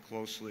and work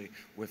closely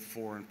with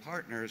foreign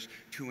partners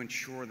to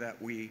ensure that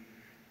we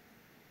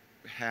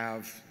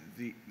have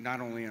not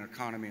only an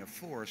economy of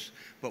force,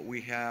 but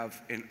we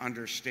have an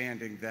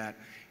understanding that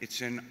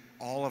it's in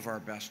all of our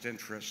best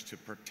interests to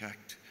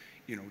protect,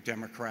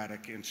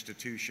 democratic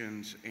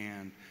institutions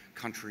and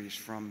countries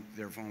from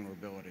their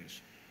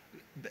vulnerabilities.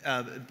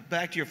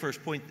 Back to your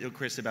first point,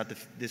 Chris, about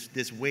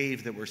this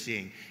wave that we're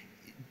seeing.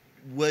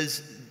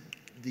 Was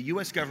the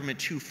U.S. government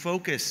too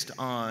focused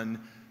on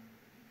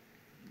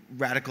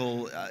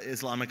radical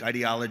Islamic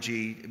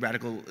ideology,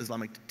 radical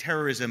Islamic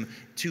terrorism,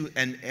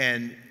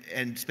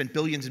 and spent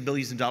billions and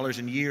billions of dollars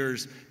and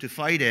years to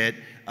fight it,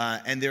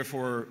 and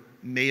therefore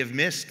may have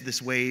missed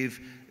this wave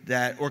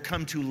or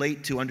come too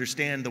late to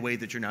understand the way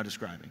that you're now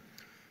describing?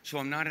 So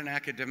I'm not an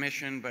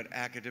academician, but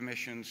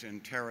academicians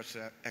and terrorist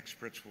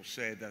experts will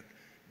say that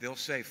they'll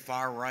say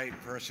far right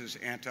versus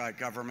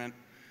anti-government,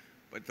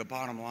 but the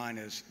bottom line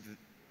is that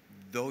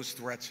those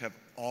threats have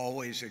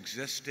always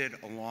existed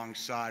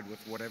alongside with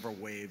whatever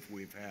wave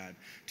we've had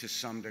to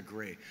some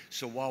degree.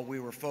 So while we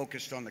were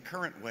focused on the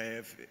current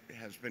wave, it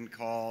has been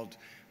called,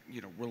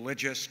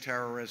 religious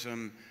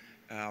terrorism,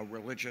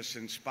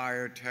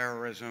 religious-inspired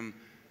terrorism.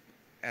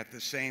 At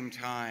the same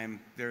time,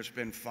 there's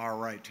been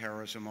far-right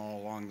terrorism all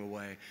along the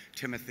way.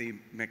 Timothy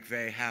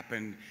McVeigh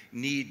happened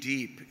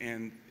knee-deep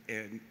in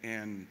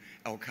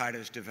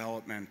Al-Qaida's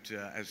development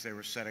as they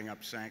were setting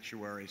up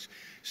sanctuaries.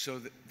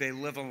 So they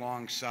live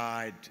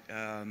alongside,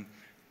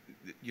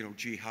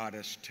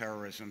 jihadist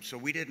terrorism. So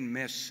we didn't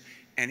miss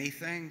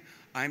anything.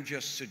 I'm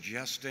just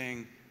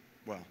suggesting,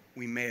 well,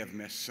 we may have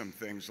missed some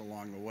things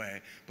along the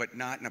way, but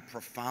not in a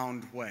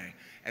profound way.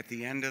 At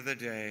the end of the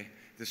day,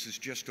 this is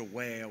just a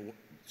way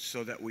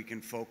so that we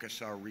can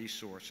focus our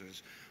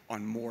resources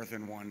on more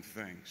than one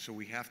thing. So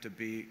we have to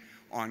be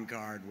on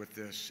guard with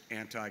this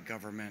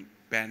anti-government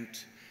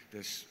bent,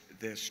 this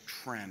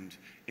trend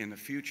in the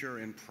future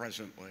and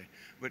presently.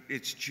 But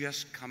it's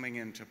just coming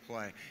into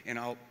play. And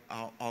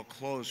I'll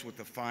close with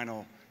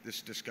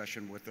this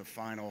discussion with the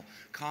final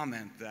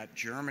comment that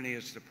Germany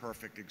is the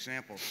perfect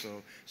example.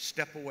 So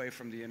step away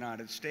from the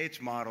United States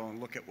model and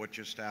look at what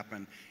just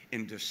happened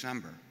in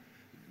December.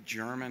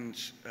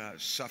 Germans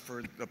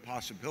suffered the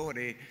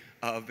possibility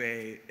of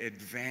an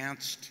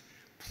advanced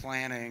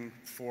planning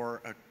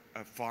for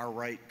a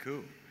far-right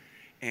coup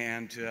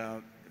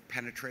and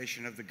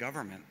penetration of the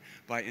government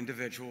by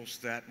individuals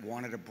that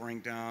wanted to bring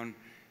down,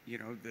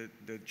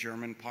 the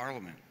German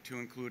parliament, to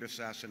include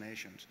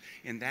assassinations.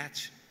 And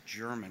that's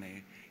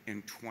Germany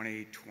in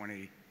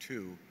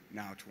 2022,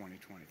 now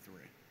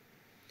 2023.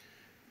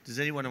 Does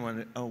anyone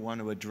want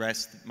to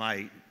address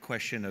my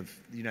question of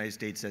the United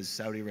States as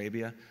Saudi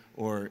Arabia,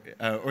 or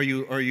are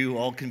you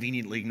all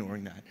conveniently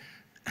ignoring that?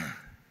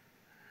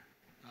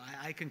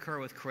 I concur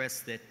with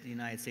Chris that the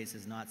United States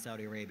is not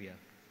Saudi Arabia.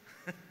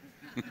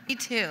 Me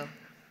too.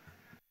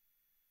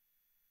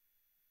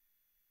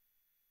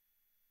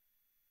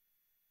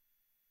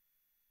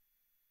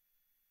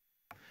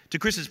 To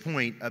Chris's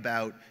point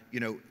about,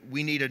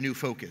 we need a new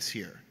focus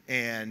here,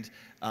 and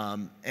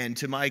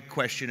to my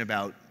question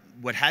about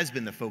what has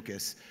been the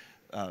focus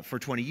for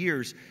 20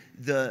 years,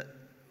 the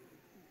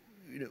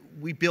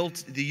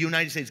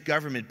United States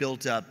government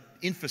built up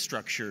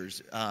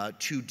infrastructures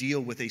to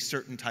deal with a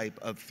certain type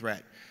of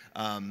threat.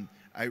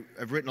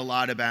 I've written a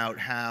lot about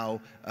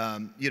how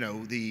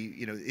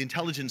the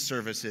intelligence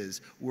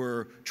services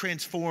were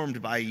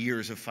transformed by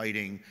years of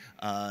fighting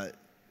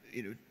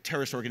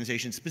terrorist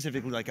organizations,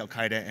 specifically like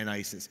Al-Qaida and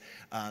ISIS.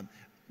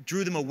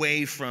 Drew them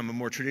away from a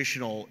more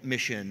traditional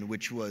mission,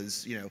 which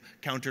was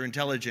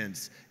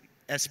counterintelligence,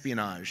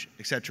 espionage,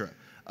 etc.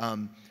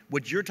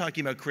 What you're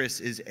talking about, Chris,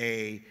 is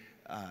a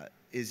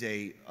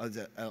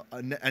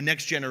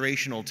next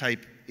generational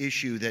type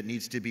issue that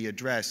needs to be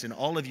addressed, and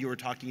all of you are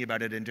talking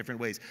about it in different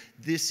ways.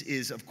 This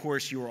is, of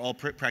course, you are all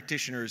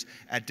practitioners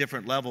at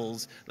different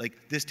levels.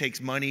 Like, this takes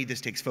money,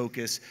 this takes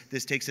focus,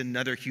 this takes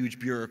another huge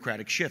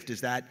bureaucratic shift. Is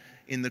that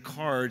in the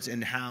cards,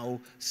 and how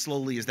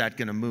slowly is that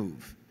going to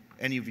move?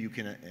 Any of you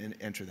can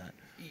answer that.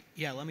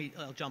 Yeah,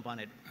 I'll jump on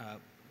it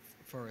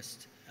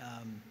first.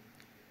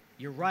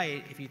 You're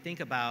right. If you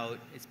think about,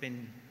 it's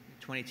been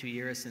 22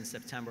 years since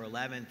September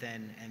 11th,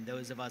 and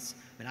those of us,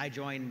 when I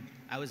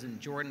was in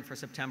Jordan for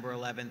September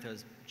 11th, I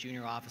was a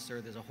junior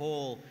officer. There's a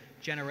whole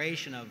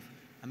generation of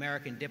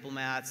American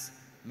diplomats,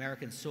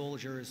 American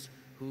soldiers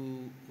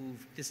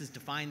this has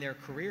defined their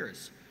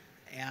careers.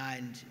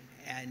 And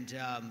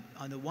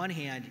on the one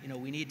hand,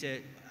 we need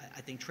to,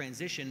 I think,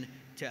 transition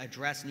to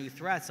address new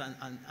threats.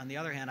 On the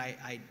other hand,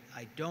 I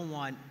don't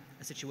want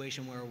a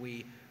situation where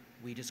we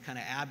just kind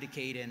of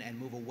abdicate and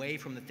move away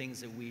from the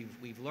things that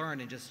we've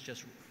learned and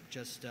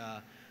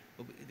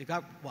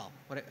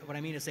what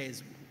I mean to say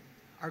is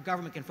our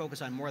government can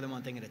focus on more than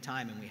one thing at a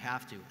time, and we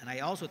have to. And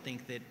I also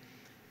think that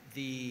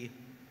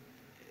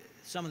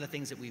some of the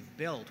things that we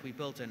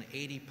built an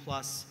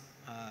 80-plus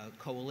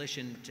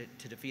coalition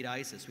to defeat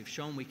ISIS. We've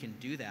shown we can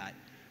do that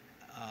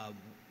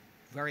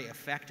very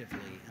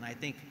effectively. And I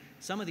think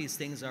some of these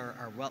things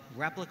are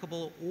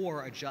replicable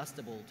or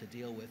adjustable to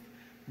deal with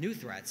new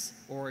threats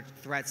or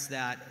threats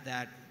that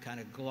kind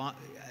of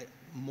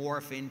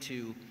morph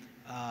into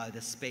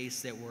the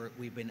space that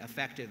we've been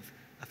effective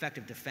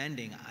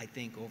defending, I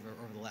think, over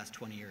the last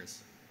 20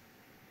 years.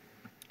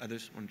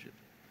 Others?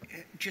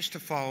 Just to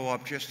follow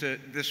up,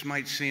 this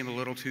might seem a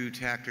little too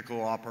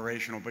tactical,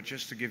 operational, but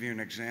just to give you an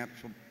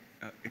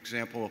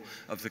example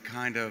of the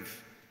kind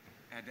of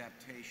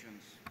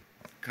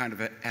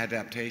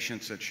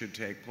adaptations that should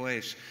take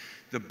place.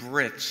 The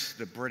Brits,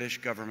 the British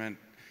government,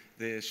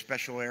 the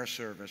Special Air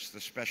Service,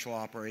 the Special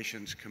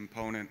Operations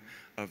component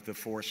of the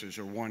forces,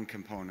 or one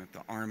component,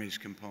 the Army's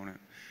component,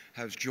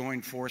 has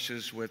joined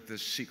forces with the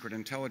Secret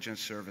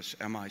Intelligence Service,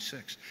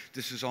 MI6.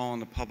 This is all in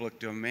the public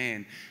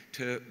domain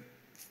to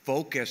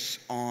focus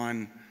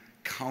on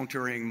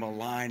countering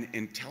malign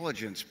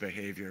intelligence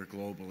behavior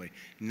globally,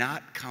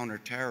 not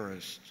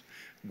counterterrorist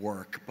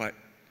work,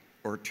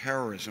 or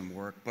terrorism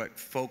work, but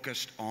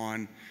focused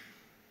on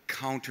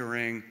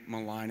countering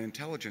malign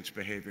intelligence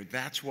behavior.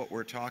 That's what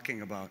we're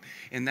talking about.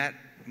 And that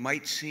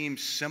might seem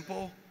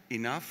simple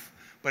enough,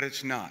 but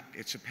it's not.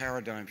 It's a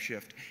paradigm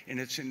shift, and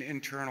it's an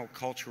internal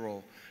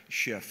cultural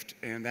shift.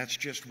 And that's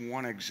just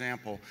one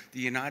example. The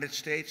United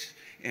States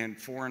and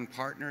foreign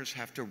partners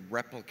have to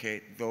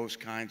replicate those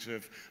kinds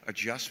of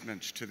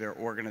adjustments to their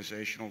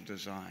organizational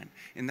design.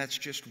 And that's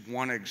just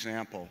one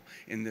example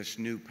in this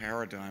new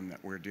paradigm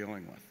that we're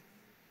dealing with.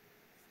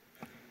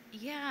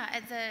 Yeah,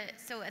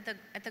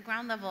 at the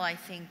ground level, I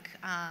think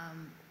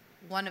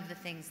one of the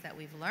things that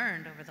we've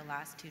learned over the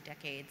last 2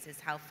 decades is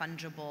how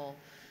fungible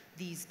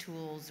these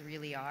tools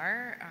really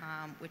are,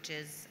 which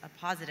is a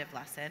positive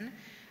lesson.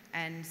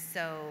 And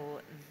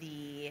so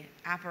the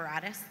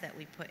apparatus that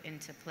we put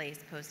into place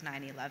post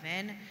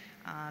 9/11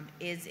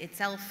 is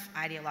itself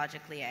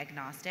ideologically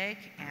agnostic,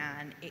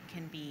 and it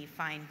can be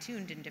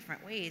fine-tuned in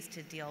different ways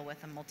to deal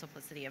with a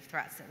multiplicity of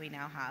threats that we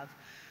now have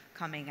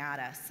coming at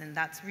us. And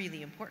that's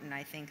really important.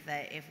 I think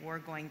that if we're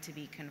going to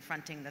be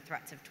confronting the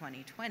threats of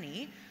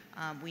 2020,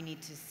 we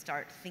need to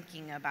start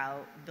thinking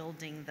about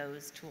building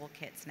those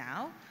toolkits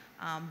now.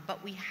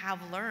 But we have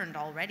learned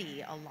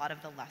already a lot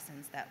of the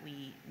lessons that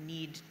we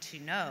need to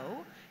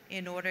know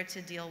in order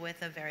to deal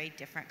with a very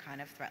different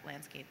kind of threat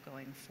landscape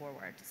going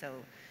forward.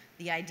 So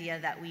the idea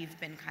that we've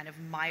been kind of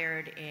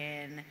mired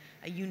in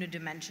a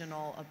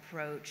unidimensional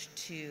approach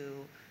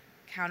to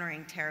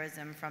countering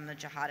terrorism from the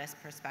jihadist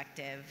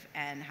perspective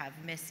and have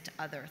missed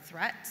other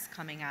threats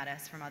coming at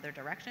us from other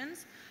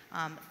directions,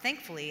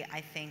 thankfully,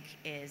 I think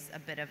is a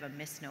bit of a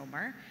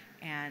misnomer,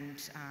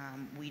 and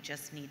we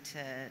just need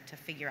to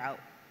figure out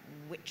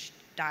which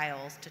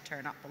dials to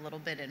turn up a little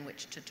bit and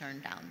which to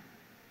turn down.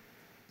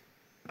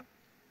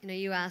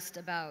 You asked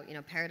about,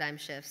 paradigm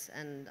shifts,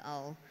 and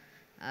I'll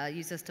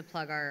use this to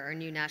plug our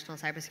new national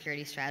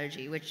cybersecurity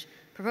strategy, which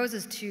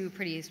proposes 2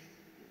 pretty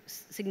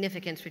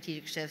significant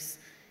strategic shifts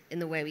in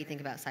the way we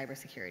think about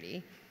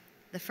cybersecurity.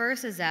 The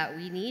first is that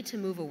we need to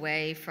move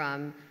away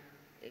from,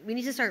 we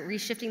need to start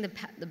reshifting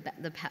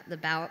the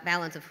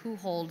balance of who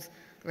holds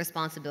the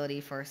responsibility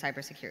for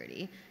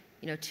cybersecurity.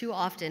 Too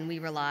often we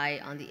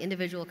rely on the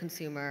individual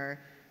consumer,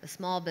 the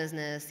small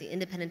business, the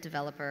independent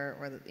developer,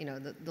 or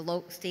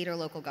the state or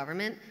local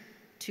government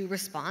to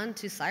respond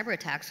to cyber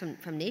attacks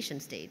from nation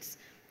states.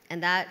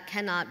 And that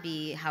cannot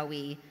be how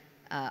we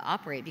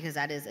operate, because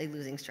that is a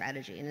losing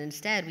strategy. And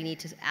instead, we need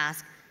to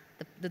ask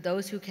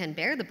those who can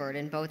bear the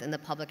burden, both in the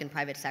public and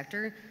private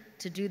sector,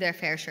 to do their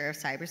fair share of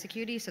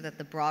cybersecurity so that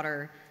the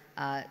broader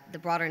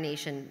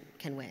nation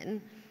can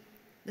win.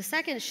 The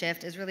second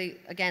shift is really,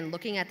 again,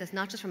 looking at this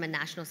not just from a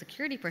national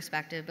security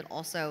perspective, but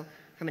also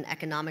from an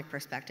economic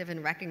perspective,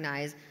 and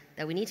recognize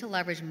that we need to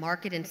leverage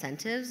market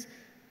incentives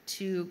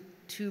to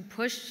to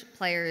push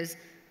players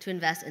to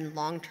invest in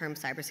long-term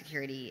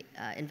cybersecurity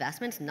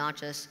investments, not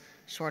just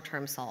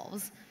short-term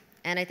solves.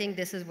 And I think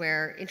this is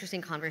where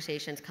interesting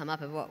conversations come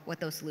up of what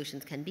those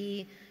solutions can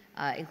be,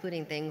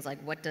 including things like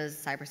what does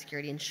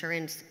cybersecurity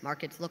insurance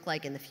markets look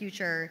like in the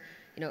future?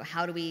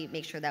 How do we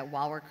make sure that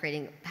while we're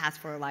creating paths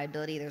for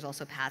reliability, there's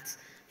also paths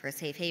for a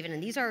safe haven?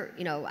 And these are,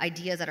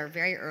 ideas that are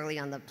very early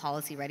on the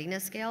policy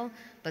readiness scale,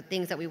 but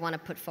things that we want to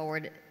put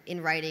forward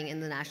in writing in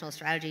the national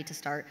strategy to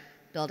start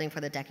building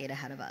for the decade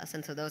ahead of us.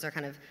 And so those are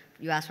kind of,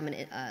 you asked from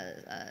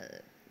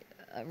a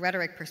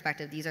rhetoric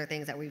perspective, these are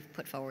things that we've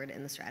put forward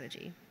in the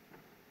strategy.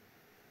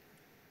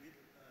 We have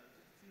just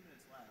a few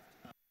minutes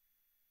left.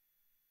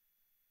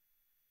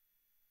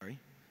 Sorry,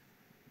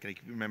 gotta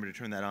remember to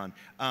turn that on.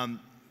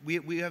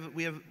 We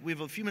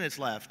have a few minutes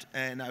left,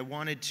 and I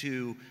wanted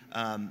to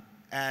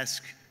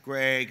ask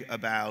Greg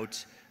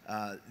about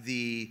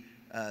the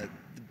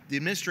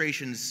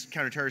administration's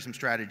counterterrorism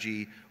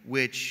strategy,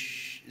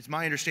 which, is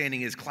my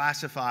understanding, is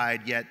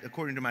classified, yet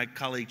according to my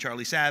colleague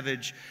Charlie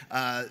Savage,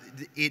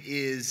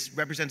 it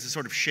represents a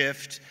sort of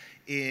shift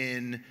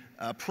in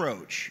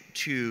approach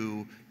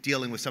to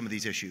dealing with some of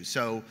these issues.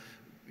 So,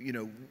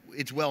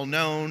 it's well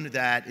known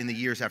that in the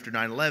years after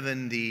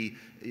 9/11, the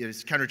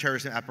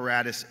counterterrorism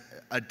apparatus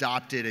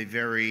adopted a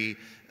very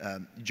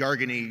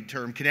jargony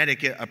term,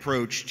 kinetic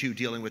approach to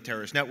dealing with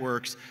terrorist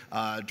networks,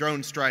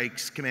 drone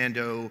strikes,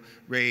 commando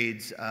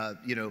raids,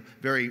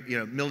 very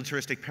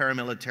militaristic,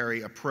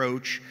 paramilitary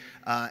approach,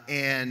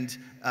 and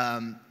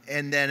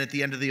then at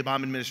the end of the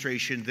Obama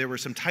administration, there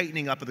was some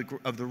tightening up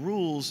of the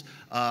rules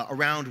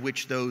around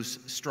which those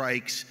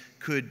strikes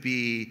could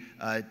be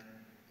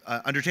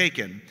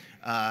undertaken.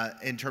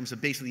 In terms of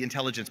basically the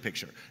intelligence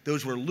picture.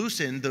 Those were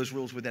loosened, those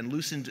rules were then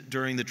loosened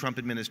during the Trump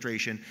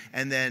administration,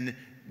 and then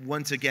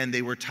once again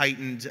they were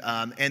tightened,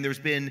 and there's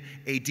been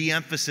a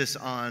de-emphasis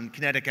on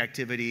kinetic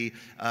activity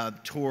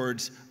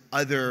towards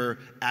other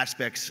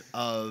aspects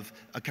of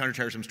a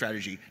counterterrorism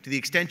strategy. To the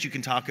extent you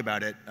can talk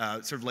about it,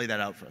 sort of lay that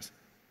out for us.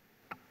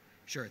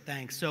 Sure,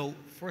 thanks. So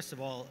first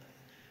of all,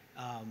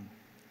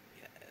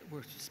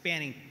 we're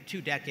spanning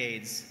 2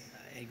 decades.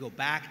 You go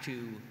back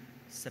to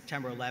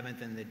September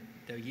 11th and the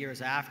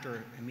years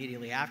after,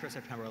 immediately after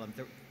September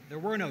 11th, there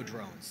were no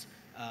drones,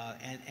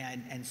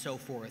 and so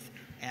forth.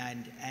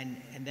 And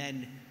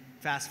then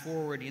fast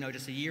forward,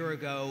 just a year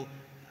ago,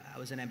 I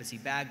was in Embassy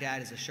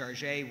Baghdad as a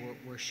chargé.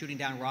 We're shooting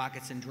down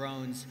rockets and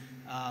drones,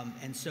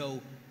 and so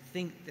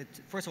think that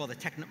first of all,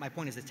 my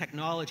point is the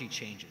technology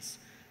changes,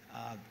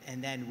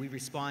 and then we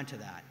respond to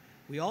that.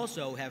 We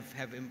also have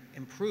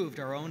improved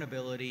our own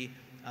ability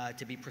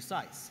to be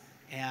precise,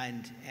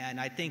 and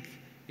I think.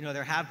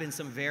 There have been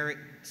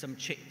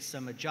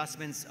some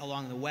adjustments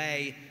along the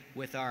way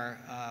with our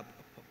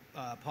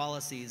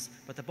policies,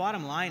 but the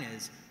bottom line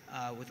is,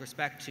 with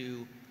respect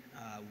to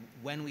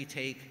when we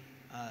take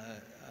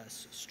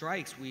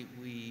strikes,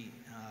 we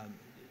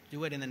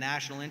do it in the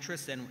national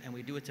interest, and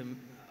we do it to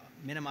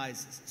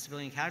minimize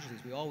civilian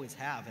casualties. We always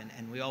have,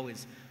 and we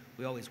always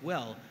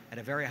will, at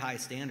a very high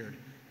standard.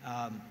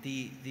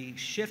 The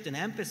shift in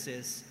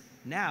emphasis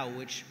now,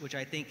 which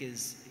I think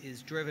is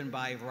driven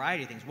by a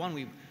variety of things. One,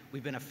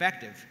 we've been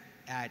effective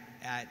at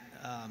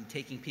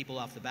taking people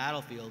off the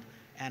battlefield,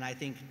 and I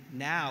think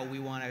now we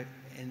want to,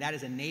 and that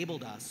has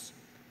enabled us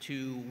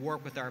to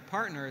work with our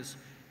partners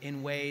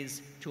in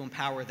ways to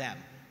empower them.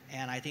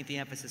 And I think the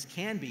emphasis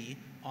can be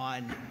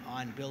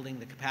on building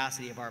the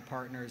capacity of our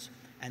partners,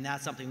 and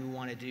that's something we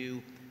want to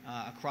do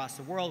across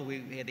the world.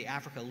 We had the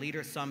Africa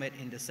Leaders Summit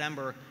in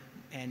December,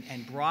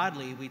 and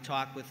broadly we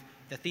talked with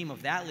the theme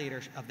of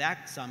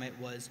that summit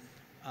was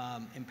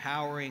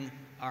empowering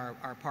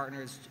our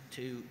partners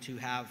to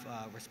have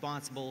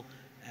responsible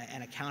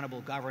and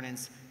accountable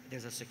governance.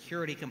 There's a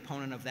security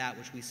component of that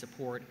which we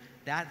support.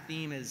 That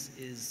theme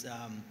is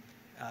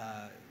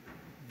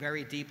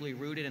very deeply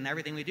rooted in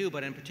everything we do,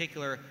 but in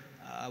particular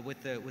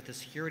with the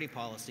security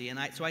policy. And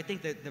so I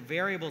think that the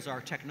variables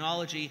are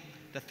technology,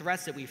 the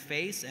threats that we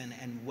face,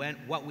 and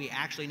what we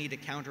actually need to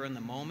counter in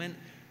the moment,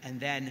 and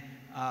then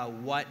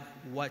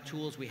what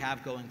tools we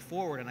have going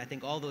forward. And I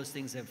think all those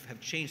things have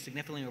changed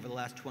significantly over the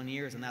last 20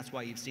 years, and that's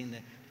why you've seen the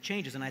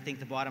changes. And I think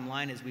the bottom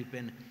line is we've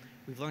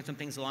learned some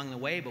things along the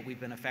way, but we've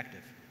been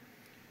effective.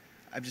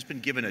 I've just been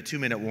given a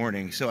 2-minute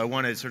warning, so I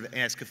want to sort of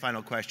ask a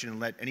final question and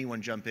let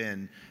anyone jump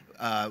in,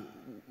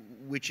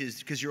 which is,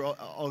 because you're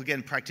all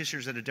again,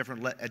 practitioners at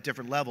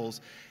different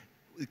levels.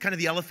 Kind of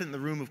the elephant in the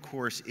room, of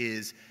course,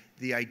 is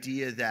the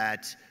idea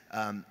that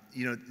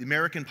the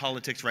American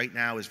politics right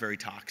now is very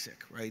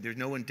toxic, right? There's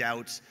no one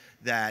doubts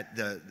that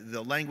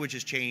the language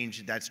has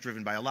changed. That's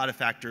driven by a lot of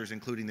factors,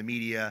 including the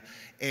media,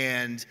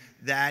 and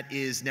that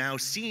is now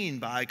seen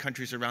by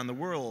countries around the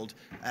world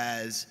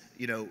as,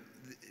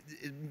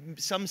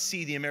 some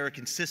see the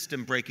American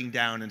system breaking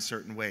down in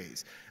certain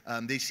ways.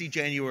 They see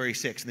January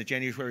 6th and the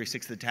January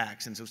 6th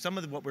attacks. And so some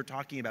of what we're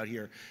talking about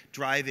here,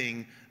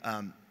 driving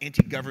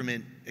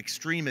anti-government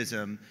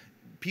extremism,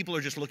 people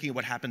are just looking at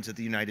what happens at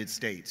the United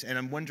States. And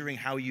I'm wondering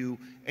how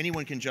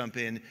anyone can jump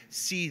in,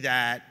 see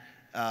that,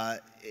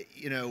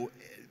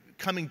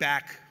 coming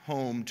back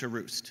home to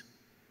roost?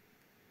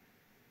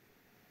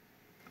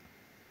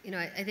 You know,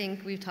 I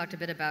think we've talked a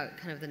bit about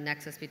kind of the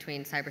nexus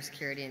between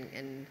cybersecurity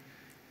and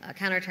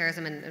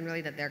counterterrorism, and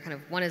really that they're kind of,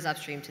 one is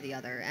upstream to the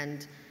other.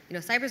 And you know,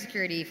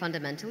 cybersecurity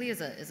fundamentally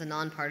is a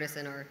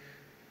nonpartisan or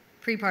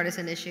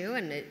pre-partisan issue,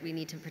 and we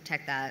need to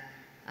protect that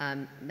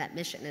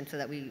mission, and so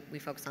that we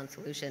focus on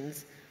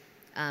solutions.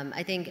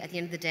 I think at the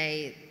end of the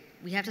day,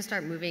 we have to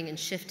start moving and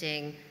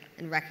shifting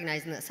and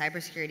recognizing that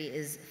cybersecurity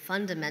is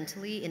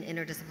fundamentally an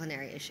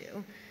interdisciplinary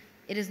issue.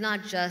 It is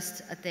not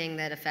just a thing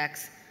that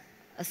affects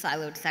a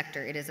siloed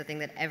sector. It is a thing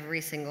that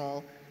every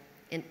single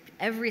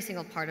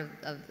part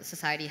of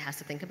society has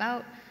to think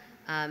about.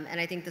 And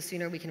I think the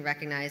sooner we can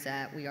recognize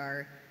that we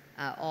are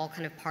all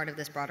kind of part of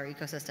this broader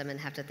ecosystem and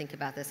have to think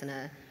about this in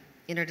an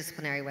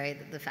interdisciplinary way,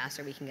 the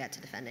faster we can get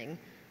to defending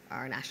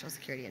our national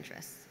security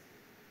interests.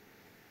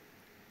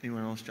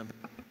 Anyone else jump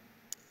in?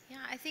 Yeah,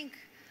 I think,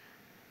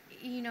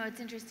 you know, it's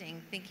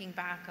interesting thinking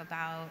back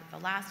about the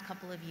last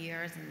couple of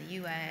years in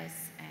the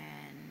US,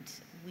 and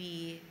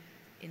we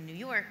in New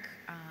York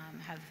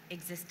have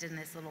existed in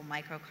this little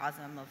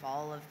microcosm of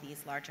all of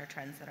these larger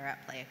trends that are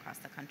at play across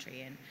the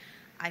country. And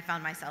I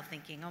found myself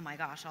thinking, oh my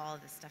gosh, all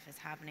of this stuff is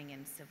happening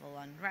in civil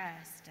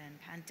unrest and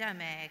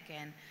pandemic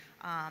and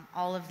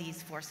all of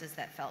these forces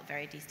that felt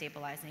very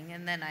destabilizing.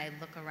 And then I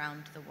look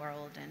around the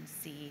world and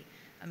see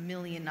a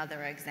million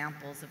other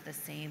examples of the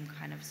same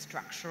kind of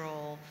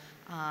structural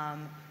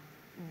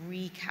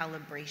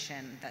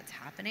recalibration that's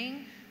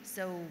happening.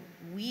 So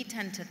we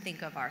tend to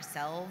think of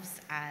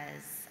ourselves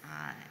as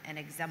an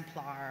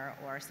exemplar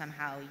or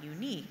somehow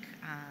unique.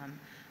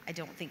 I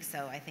don't think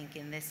so. I think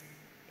in this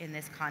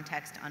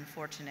context,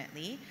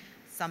 unfortunately,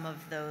 some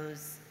of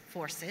those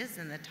forces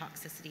and the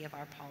toxicity of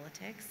our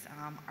politics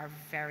are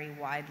very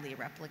widely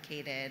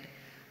replicated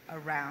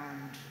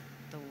around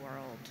the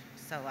world.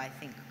 So I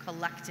think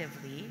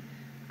collectively,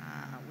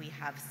 we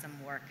have some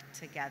work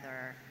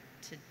together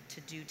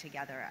to do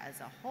together as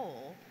a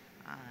whole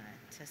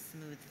to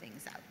smooth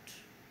things out.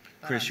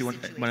 Chris, you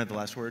wanted the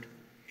last word?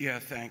 Yeah,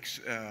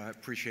 thanks.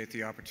 Appreciate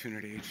the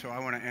opportunity. So I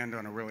want to end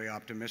on a really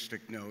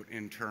optimistic note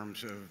in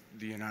terms of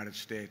the United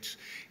States.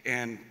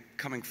 And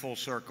coming full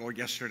circle,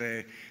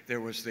 yesterday there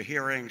was the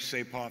hearing.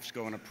 Sapov's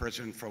going to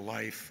prison for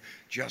life.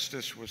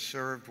 Justice was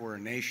served. We're a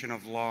nation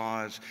of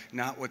laws,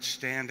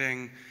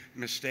 notwithstanding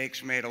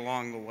mistakes made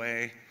along the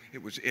way.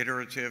 It was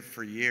iterative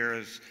for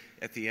years.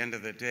 At the end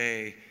of the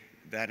day,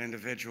 that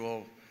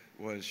individual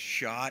was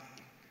shot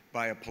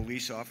by a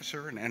police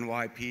officer, an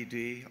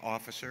NYPD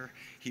officer.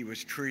 He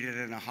was treated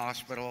in a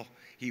hospital.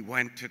 He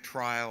went to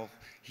trial.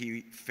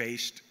 He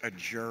faced a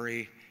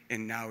jury,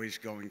 and now he's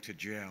going to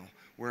jail.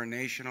 We're a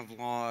nation of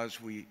laws.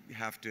 We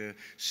have to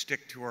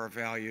stick to our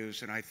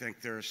values, and I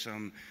think there are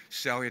some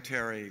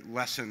salutary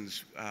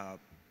lessons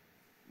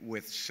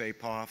with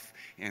Sapov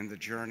and the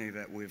journey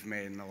that we've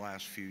made in the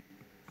last few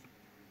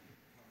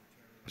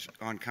years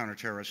on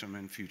counterterrorism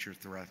and future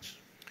threats.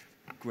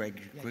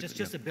 Greg? Yeah,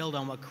 just to build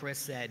on what Chris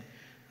said,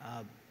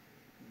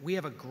 we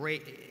have a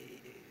great,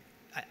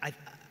 I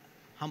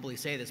humbly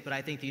say this, but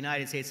I think the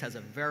United States has a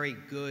very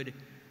good,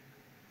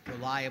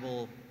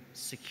 reliable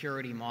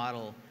security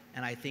model,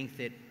 and I think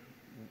that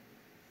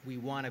we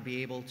want to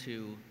be able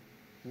to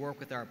work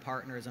with our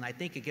partners, and I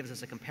think it gives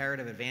us a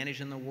comparative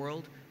advantage in the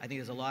world. I think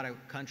there's a lot of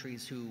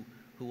countries who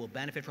will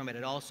benefit from it.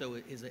 It also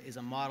is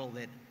a model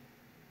that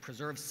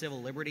preserves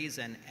civil liberties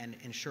and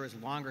ensures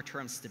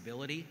longer-term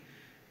stability.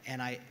 And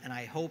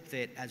I hope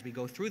that as we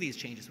go through these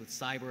changes with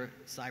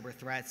cyber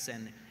threats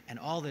and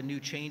all the new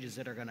changes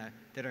that are gonna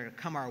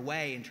come our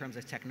way in terms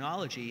of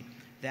technology,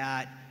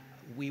 that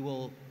we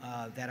will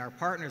that our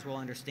partners will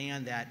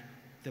understand that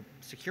the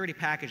security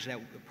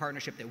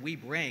partnership that we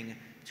bring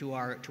to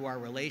our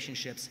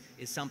relationships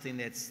is something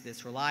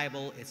that's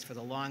reliable, it's for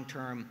the long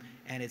term,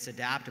 and it's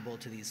adaptable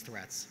to these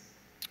threats.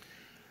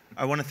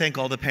 I want to thank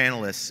all the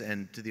panelists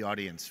and to the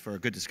audience for a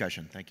good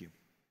discussion. Thank you.